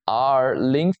bolt.fun, are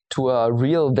linked to a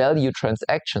real value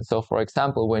transaction. So, for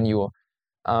example, when you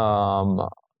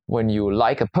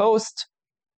like a post,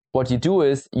 what you do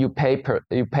is you pay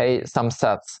some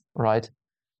sats, right?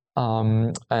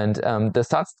 And the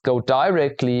sats go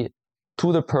directly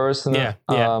to the person,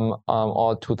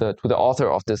 or to the author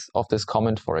of this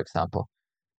comment, for example.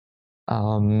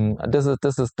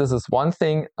 This is one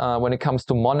thing when it comes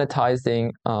to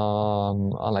monetizing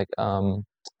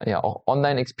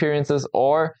online experiences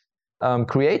or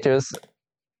creators.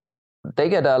 They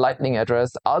get a Lightning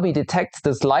address. Alby detects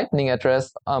this Lightning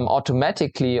address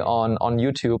automatically on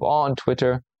YouTube or on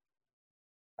Twitter,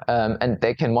 and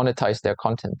they can monetize their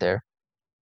content there.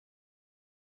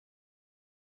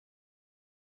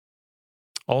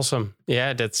 Awesome.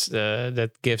 Yeah,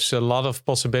 that gives a lot of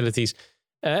possibilities.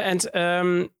 And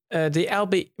the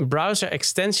Alby browser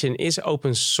extension is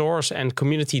open source and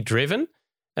community driven.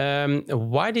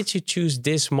 Why did you choose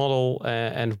this model,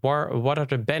 and what are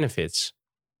the benefits?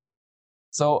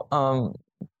 So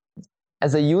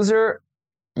as a user,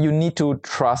 you need to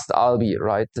trust Alby,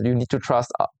 right? You need to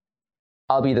trust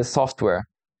Alby, the software,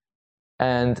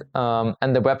 and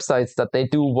the websites that they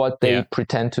do what they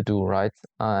pretend to do, right?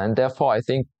 And therefore, I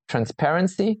think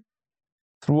transparency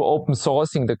through open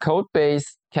sourcing the code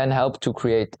base can help to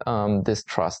create this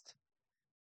trust.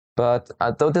 But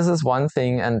though this is one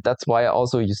thing, and that's why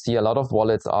also you see a lot of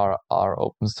wallets are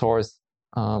open source.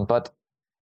 But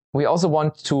we also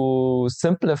want to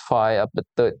simplify a bit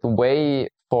the way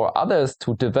for others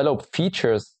to develop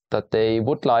features that they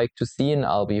would like to see in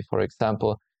Alby. For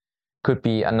example, could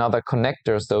be another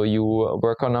connector. So you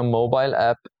work on a mobile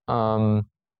app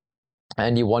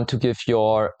and you want to give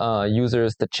your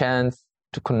users the chance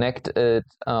to connect it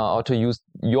or to use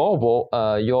your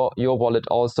wallet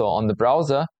also on the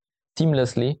browser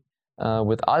seamlessly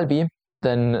with Alby.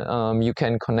 Then you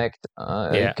can connect.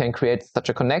 You can create such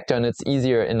a connector, and it's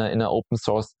easier in an open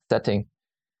source setting.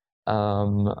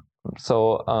 Also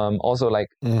like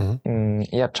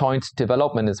joint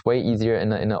development is way easier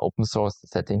in an open source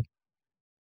setting.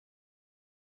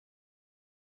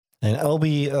 And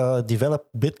Alby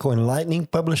developed Bitcoin Lightning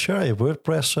Publisher, a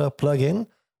WordPress plugin.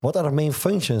 What are the main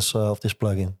functions of this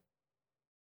plugin?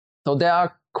 So there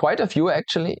are quite a few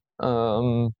actually.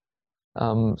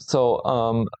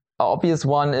 Obvious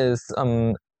one is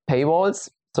paywalls.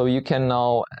 So you can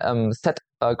now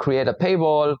create a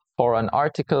paywall for an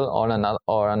article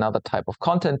or another type of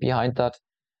content behind that.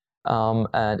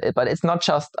 But it's not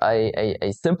just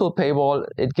a simple paywall.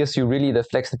 It gives you really the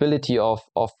flexibility of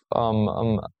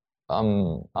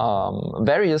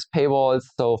various paywalls.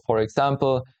 So, for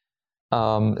example,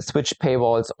 switch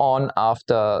paywalls on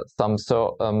after some switch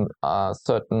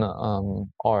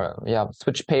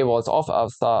paywalls off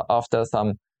after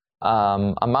some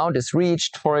amount is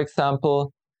reached, for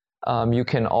example. You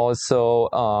can also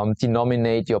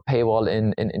denominate your paywall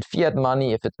in fiat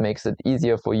money if it makes it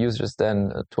easier for users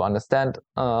then to understand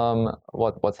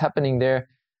what's happening there.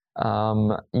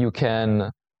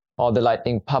 The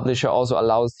Lightning Publisher also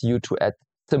allows you to add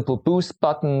simple boost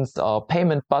buttons or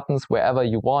payment buttons wherever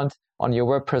you want on your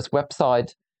WordPress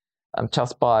website,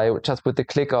 just with the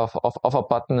click of a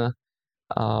button.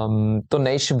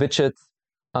 Donation widgets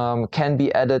can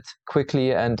be added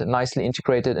quickly and nicely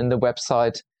integrated in the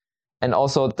website. And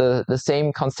also the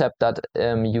same concept that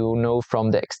you know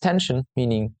from the extension,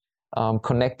 meaning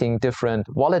connecting different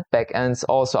wallet backends,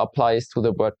 also applies to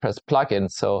the WordPress plugin.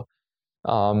 So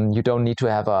you don't need to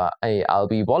have a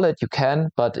Alby wallet. You can,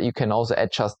 but you can also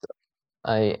add just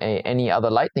any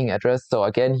other Lightning address. So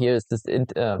again, here is this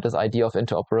idea of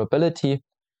interoperability.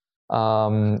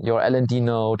 Your LND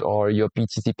node or your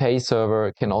BTC Pay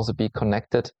server can also be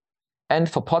connected. And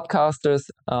for podcasters,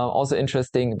 also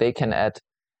interesting, they can add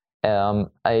a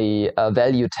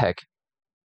value tag,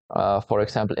 for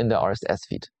example, in the RSS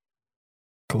feed.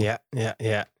 Cool.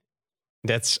 Yeah.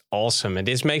 That's awesome. And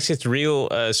this makes it real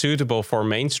suitable for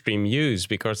mainstream use,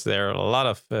 because there are a lot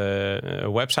of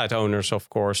website owners, of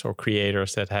course, or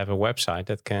creators that have a website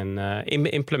that can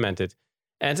implement it.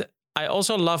 And I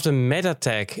also love the meta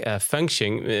tag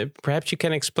function. Perhaps you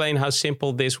can explain how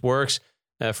simple this works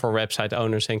for website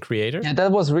owners and creators? Yeah,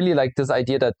 that was really like this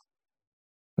idea that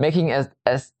making it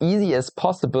as easy as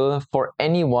possible for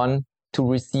anyone to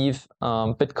receive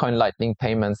Bitcoin Lightning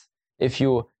payments if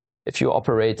you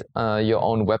operate your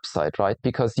own website, right?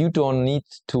 Because you don't need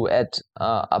to add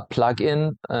a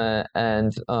plugin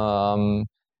and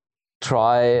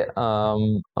try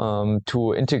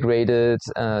to integrate it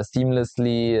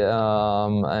seamlessly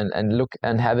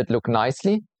and have it look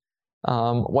nicely.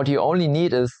 What you only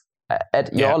need is add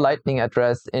your Lightning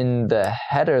address in the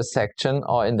header section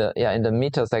or in the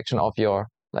meta section of your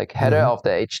header of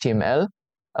the HTML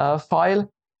file,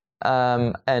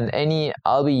 and any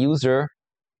Alby user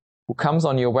who comes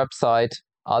on your website,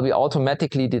 Alby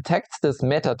automatically detects this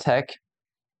meta tag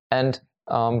and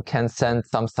can send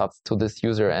some sats to this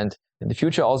user. And in the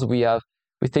future also we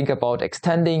think about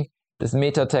extending this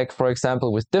meta tag, for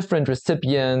example, with different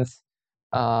recipients,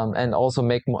 and also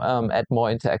add more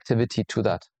interactivity to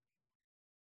that.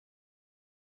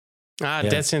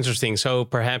 That's interesting. So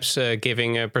perhaps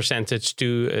giving a percentage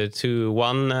to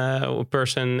one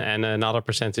person and another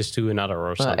percentage to another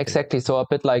or something. Exactly. So a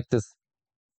bit like this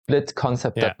split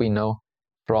concept that we know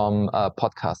from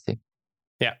podcasting.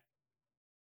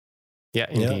 Yeah,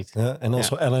 indeed. Yeah. And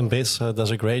also Alan Bits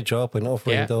does a great job in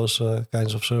offering those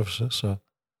kinds of services. So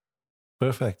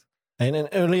perfect. And then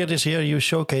earlier this year, you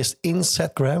showcased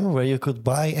Instagram, where you could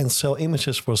buy and sell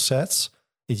images for sats.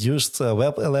 It used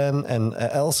WebLN and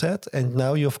LSAT, and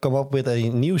now you've come up with a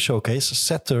new showcase,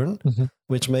 Saturn,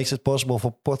 which makes it possible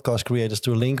for podcast creators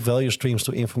to link value streams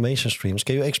to information streams.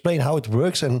 Can you explain how it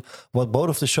works and what both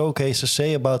of the showcases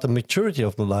say about the maturity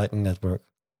of the Lightning Network?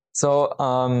 So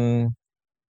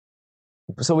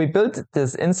we built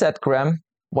this Instagram,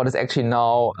 what is actually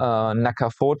now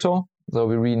Nakafoto, So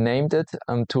we renamed it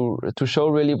to show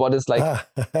really what is like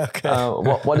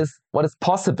what is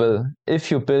possible if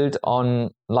you build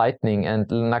on Lightning. And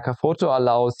Nakafoto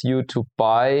allows you to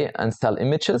buy and sell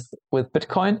images with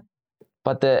Bitcoin.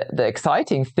 But the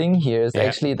exciting thing here is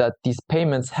actually that these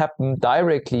payments happen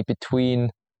directly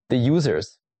between the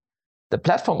users. The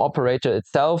platform operator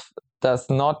itself does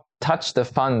not touch the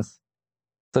funds.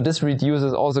 So this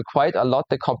reduces also quite a lot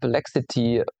the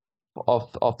complexity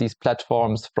of these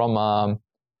platforms from a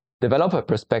developer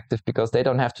perspective, because they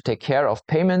don't have to take care of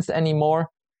payments anymore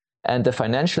and the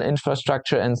financial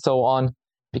infrastructure and so on,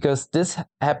 because this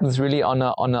happens really on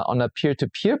a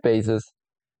peer-to-peer basis.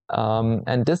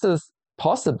 And this is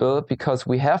possible because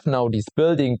we have now these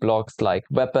building blocks like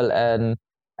WebLN,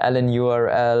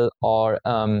 LNURL, or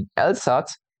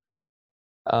LSAT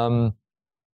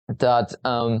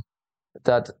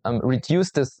that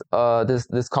reduce this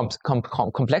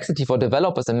complexity for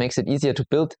developers and makes it easier to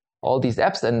build all these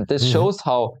apps. And this shows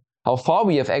how far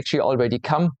we have actually already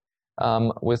come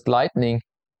with Lightning.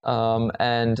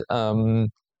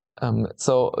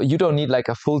 So you don't need like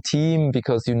a full team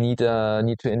because you need to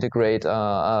integrate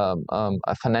a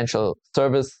financial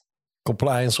service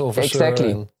compliance officer.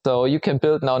 Exactly. So you can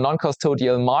build now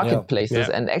non-custodial marketplaces,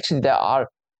 and actually there are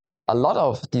a lot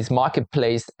of these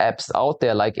marketplace apps out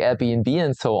there like Airbnb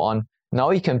and so on.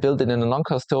 Now you can build it in a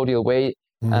non-custodial way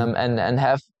and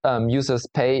have users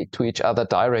pay to each other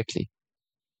directly.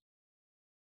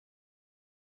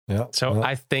 So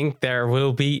I think there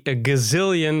will be a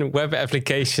gazillion web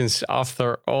applications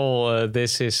after all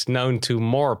this is known to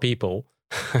more people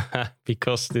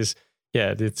because this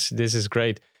is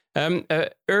great.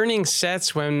 Earning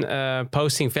sets when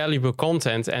posting valuable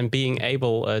content and being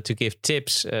able to give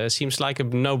tips seems like a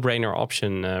no-brainer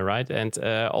option, right? And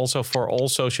also for all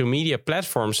social media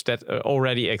platforms that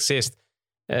already exist,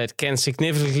 it can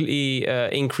significantly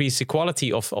increase the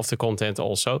quality of the content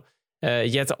also.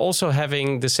 Yet also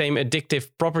having the same addictive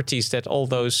properties that all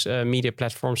those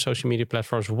social media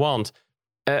platforms want.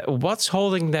 What's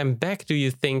holding them back, do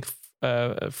you think,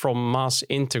 from mass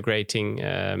integrating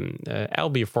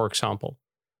Alby, for example?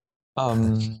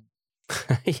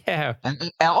 Yeah.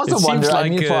 And I also wonder,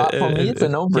 for me, it's a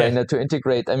no-brainer to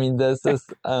integrate. I mean, there's this,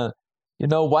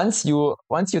 once you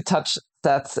touch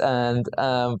sats and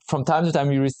from time to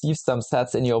time you receive some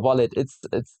sats in your wallet, it's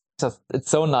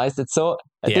so nice. It's so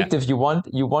addictive. You want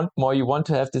more. You want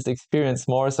to have this experience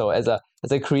more. So as a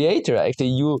creator, actually,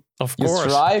 you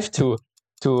strive to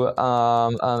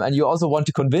and you also want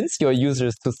to convince your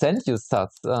users to send you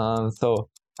sats. So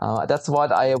that's why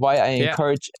I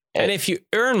encourage. And if you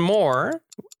earn more,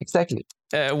 exactly,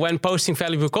 when posting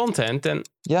valuable content, then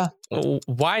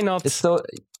why not? It's so.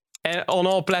 On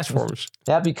all platforms.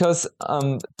 Yeah, because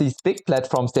these big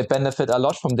platforms, they benefit a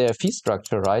lot from their fee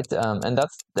structure, right? And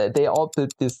they all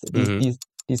build these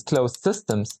closed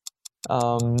systems.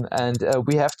 And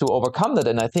we have to overcome that.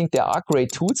 And I think there are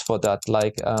great tools for that,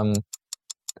 like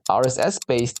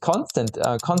RSS-based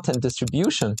content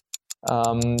distribution,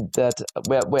 that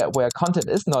where content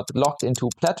is not locked into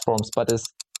platforms, but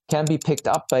can be picked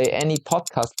up by any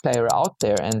podcast player out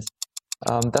there. And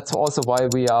that's also why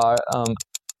we are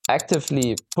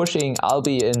actively pushing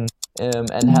Alby in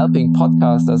and helping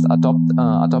podcasters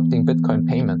adopting Bitcoin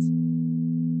payments.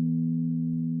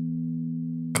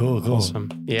 Cool. Awesome.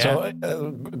 Yeah. So,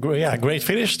 great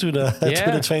finish to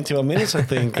the 21 minutes, I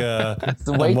think. It's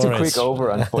way too quick over,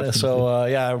 unfortunately. So,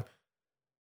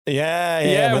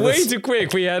 way too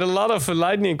quick. We had a lot of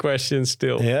Lightning questions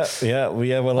still. Yeah, we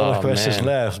have a lot of questions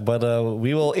left, but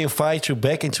we will invite you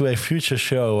back into a future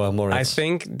show, Moritz. I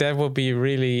think that would be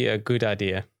really a good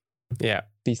idea. Yeah.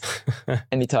 Peace.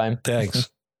 Anytime. Thanks.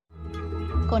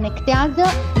 Conectează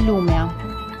lumea.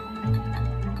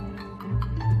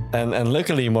 And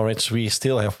luckily, Moritz, we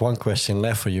still have one question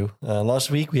left for you. Last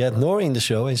week, we had Noor in the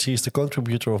show, and she's the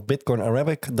contributor of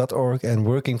BitcoinArabic.org and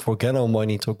working for Gano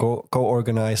Money to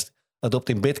co-organize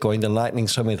Adopting Bitcoin, the Lightning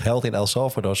Summit held in El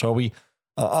Salvador. So we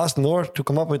asked Noor to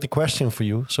come up with a question for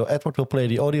you. So Edward will play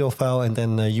the audio file, and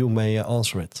then you may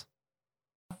answer it.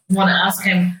 I want to ask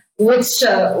him, which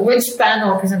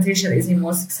panel presentation is he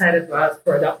most excited about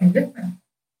for adopting Bitcoin?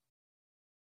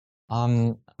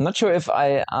 I'm not sure if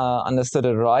I understood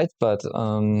it right, but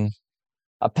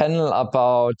a panel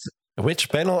about... Which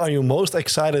panel are you most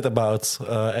excited about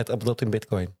at Adopting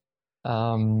Bitcoin?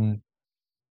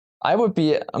 I would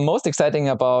be most exciting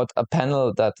about a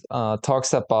panel that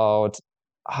talks about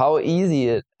how easy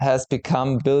it has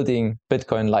become building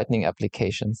Bitcoin Lightning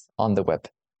applications on the web.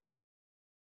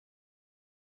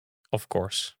 Of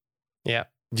course. Yeah.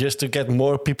 Just to get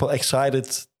more people excited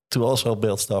to also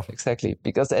build stuff. Exactly,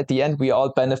 because at the end we all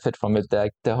benefit from it,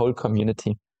 the whole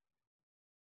community.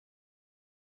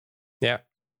 Yeah.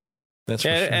 That's for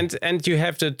sure. And you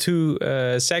have the two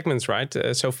segments, right?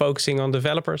 So focusing on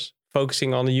developers,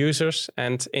 focusing on the users,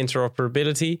 and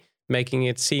interoperability, making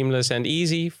it seamless and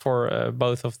easy for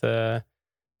both of the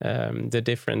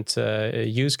different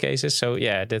use cases. So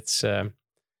yeah, that's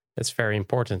very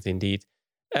important indeed.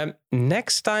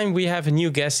 Next time we have a new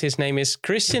guest. His name is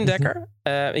Christian Dekker.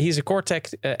 He's a core tech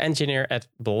engineer at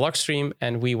Blockstream,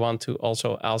 and we want to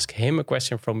also ask him a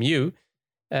question from you.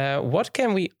 What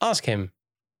can we ask him?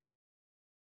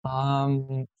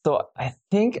 So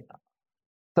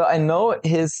I know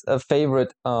his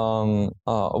favorite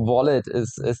wallet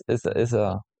is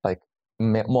a like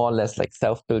more or less like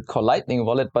self-built core Lightning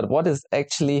wallet. But what is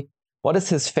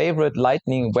his favorite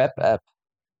Lightning web app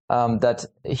that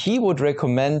he would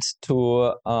recommend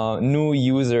to new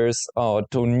users or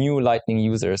to new Lightning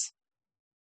users?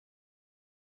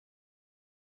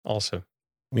 Awesome.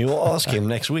 We will ask him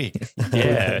next week.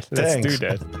 Yeah, let's do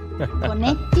that.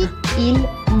 Connetti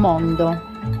il mondo.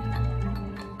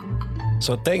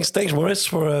 So thanks Moritz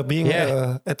for being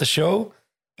at the show.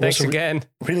 Thanks again.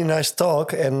 Really nice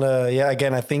talk. And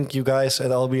again, I think you guys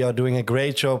at Alby are doing a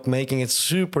great job making it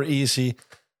super easy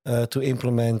to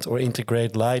implement or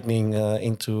integrate Lightning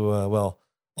into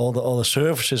all the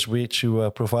services which you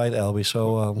provide, Alby.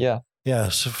 So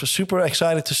super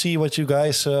excited to see what you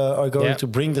guys are going to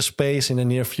bring the space in the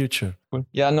near future.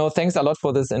 Yeah, no, thanks a lot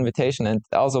for this invitation, and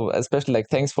also especially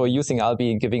thanks for using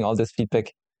Alby and giving all this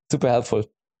feedback. Super helpful.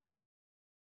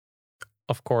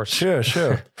 Of course. Sure.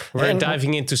 We're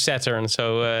diving into Saturn,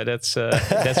 so that's for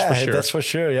sure. That's for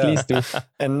sure, yeah. Please do.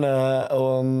 And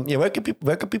where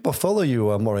can people follow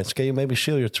you, Moritz? Can you maybe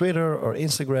share your Twitter or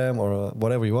Instagram or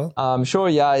whatever you want? Sure,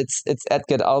 yeah, it's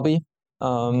 @getalby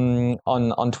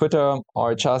on Twitter,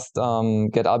 or just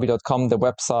getalby.com, the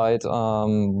website.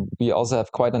 We also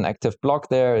have quite an active blog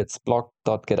there. It's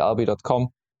blog.getalby.com.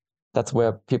 That's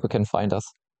where people can find us.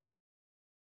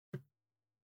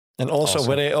 And also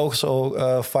where they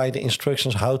also find the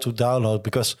instructions how to download,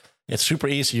 because it's super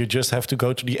easy. You just have to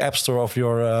go to the app store of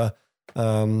your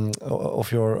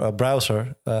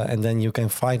browser, and then you can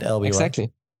find Alby.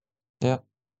 Exactly. Right? Yeah,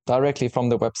 directly from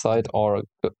the website or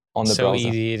on the browser. So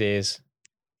easy it is.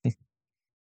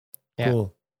 Yeah.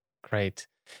 Cool. Great.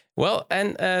 Well,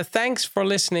 and thanks for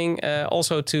listening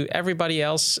also to everybody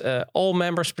else, all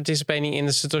members participating in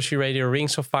the Satoshi Radio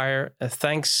Rings of Fire.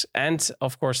 Thanks. And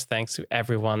of course, thanks to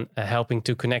everyone helping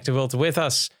to connect the world with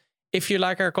us. If you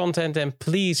like our content, then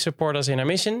please support us in our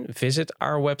mission. Visit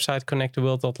our website,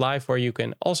 connecttheworld.live, where you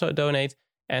can also donate,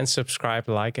 and subscribe,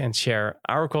 like, and share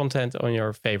our content on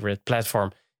your favorite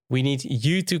platform. We need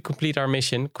you to complete our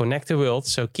mission, connect the world.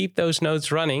 So keep those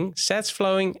nodes running, sats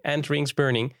flowing, and rings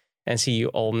burning. And see you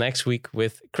all next week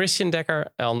with Christian Dekker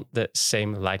on the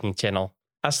same Lightning channel.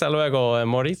 Hasta luego,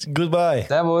 Moritz. Goodbye.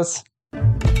 Servus.